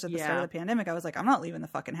 And of course, at the start of the pandemic, I was like, I'm not leaving the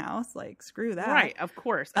fucking house. Like, screw that. Right, of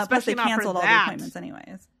course. Plus they canceled all the appointments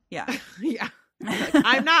anyways. Yeah. Yeah. Like,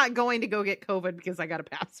 I'm not going to go get COVID because I got a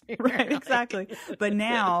pap smear. Right, exactly. But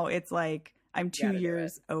now it's like, I'm 2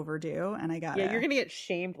 years overdue and I got Yeah, you're going to get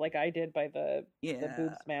shamed like I did by the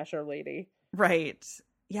boob smasher lady. Right.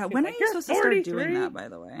 Yeah, when are you supposed to start doing that, by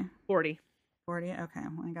the way? 40. 40? Okay,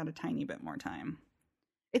 well, I got a tiny bit more time.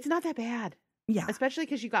 It's not that bad. Yeah. Especially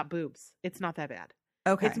because you got boobs. It's not that bad.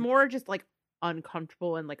 Okay. It's more just like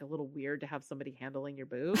uncomfortable and like a little weird to have somebody handling your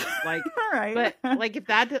boobs. Like, right. But like if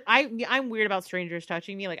that, I'm weird about strangers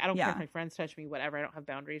touching me. Like I don't care if my friends touch me, whatever. I don't have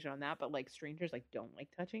boundaries on that. But like strangers like don't like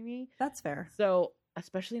touching me. That's fair. So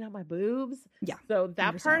especially not my boobs. Yeah. So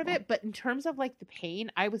that part of it. But in terms of like the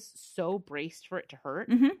pain, I was so braced for it to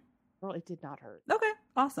hurt. Mm-hmm. Girl, it did not hurt. Okay.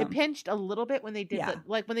 Awesome. It pinched a little bit when they did the,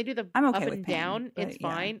 when they do the I'm okay up with and pain, down. It's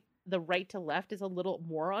fine. The right to left is a little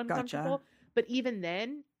more uncomfortable. Gotcha. But even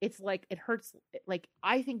then, it's like it hurts. Like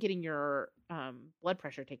I think getting your blood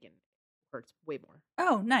pressure taken hurts way more.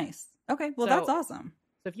 Oh, nice. Okay, well that's awesome.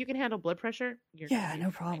 So if you can handle blood pressure, you're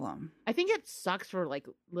no problem. I think it sucks for like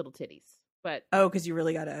little titties, but because you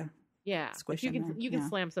really gotta squish. You can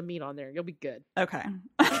slam some meat on there. You'll be good. Okay.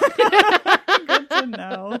 Good to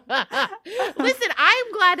know. Listen,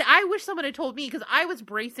 I'm glad. I wish someone had told me because I was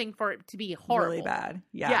bracing for it to be horrible, really bad.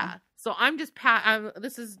 Yeah. So I'm just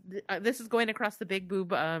this is going across the big boob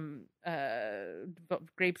grapevine.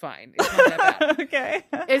 It's not that bad. Okay.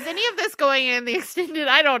 Is any of this going in the extended?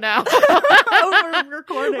 I don't know. We're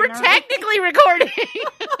recording. We're technically recording.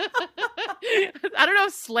 I don't know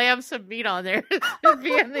if slam some meat on there would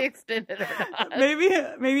be in the extended or not.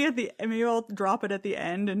 Maybe I'll drop it at the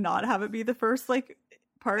end and not have it be the first like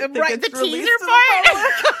part that gets the released teaser part.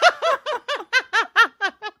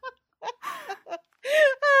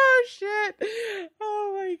 Oh shit.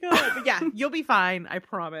 Oh my god. But yeah, you'll be fine, I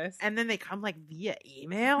promise. And then they come like via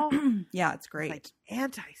email. Yeah, it's great. It's like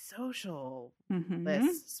antisocial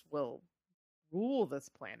lists will rule this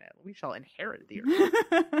planet. We shall inherit the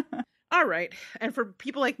earth. All right. And for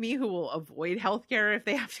people like me who will avoid healthcare if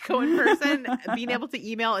they have to go in person, being able to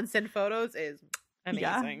email and send photos is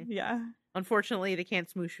amazing. Yeah. Unfortunately, they can't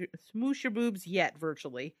smoosh your boobs yet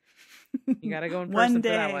virtually. You gotta go in person for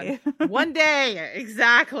that one. One day,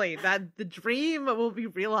 exactly. That the dream will be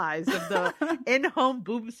realized of the in-home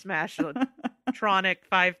boob smash Tronic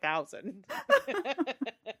 5000.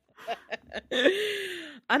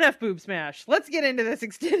 Enough boob smash. Let's get into this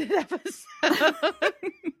extended episode.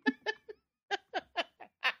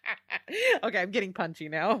 Okay, I'm getting punchy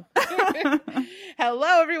now.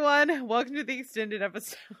 Hello, everyone. Welcome to the extended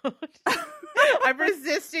episode. I'm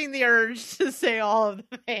resisting the urge to say all of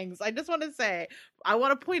the things. I just want to say, I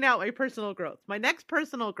want to point out my personal growth. My next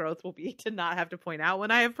personal growth will be to not have to point out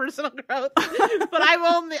when I have personal growth. But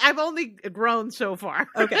I've only grown so far.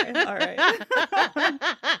 Okay, all right.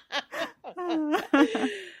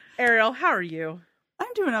 Ariel, how are you?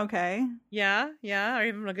 I'm doing okay. Yeah. Are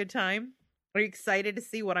you having a good time? Are you excited to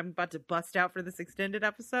see what I'm about to bust out for this extended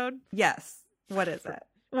episode? Yes. What is it?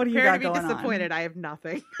 What do you got going on? Prepare to be disappointed. I have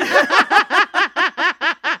nothing.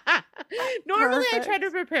 Normally I try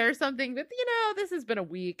to prepare something, but this has been a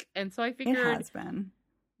week. And so I figured it has been.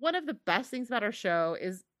 One of the best things about our show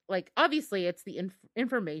is like, obviously it's the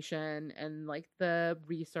information and like the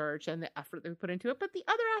research and the effort that we put into it. But the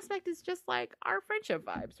other aspect is just like our friendship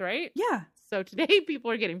vibes, right? Yeah. So today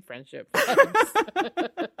people are getting friendship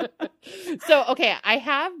vibes. So, okay,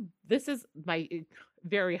 this is my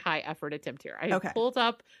very high effort attempt here. I pulled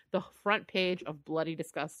up the front page of Bloody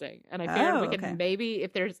Disgusting, and I figured we can maybe,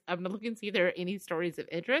 if there's, I'm gonna look and see if there are any stories of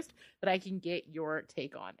interest that I can get your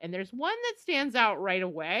take on. And there's one that stands out right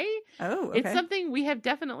away. It's something we have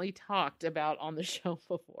definitely talked about on the show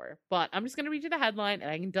before, but I'm just gonna read you the headline, and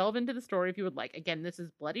I can delve into the story if you would like. Again, this is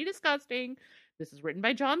Bloody Disgusting. This is written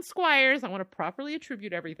by John Squires. I want to properly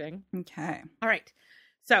attribute everything. Okay. All right.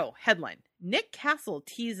 So, headline. Nick Castle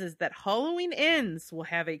teases that Halloween Ends will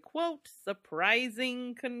have a, quote,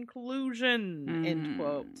 surprising conclusion, end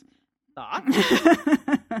quote. Thoughts?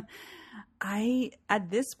 At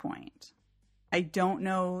this point, I don't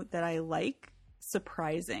know that I like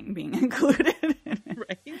surprising being included in it.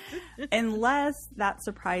 Right. Unless that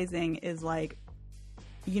surprising is like,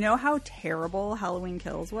 you know how terrible Halloween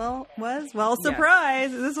Kills was? Well,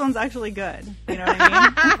 surprise! This one's actually good. You know what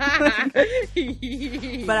I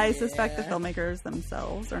mean? But I suspect the filmmakers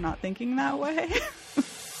themselves are not thinking that way.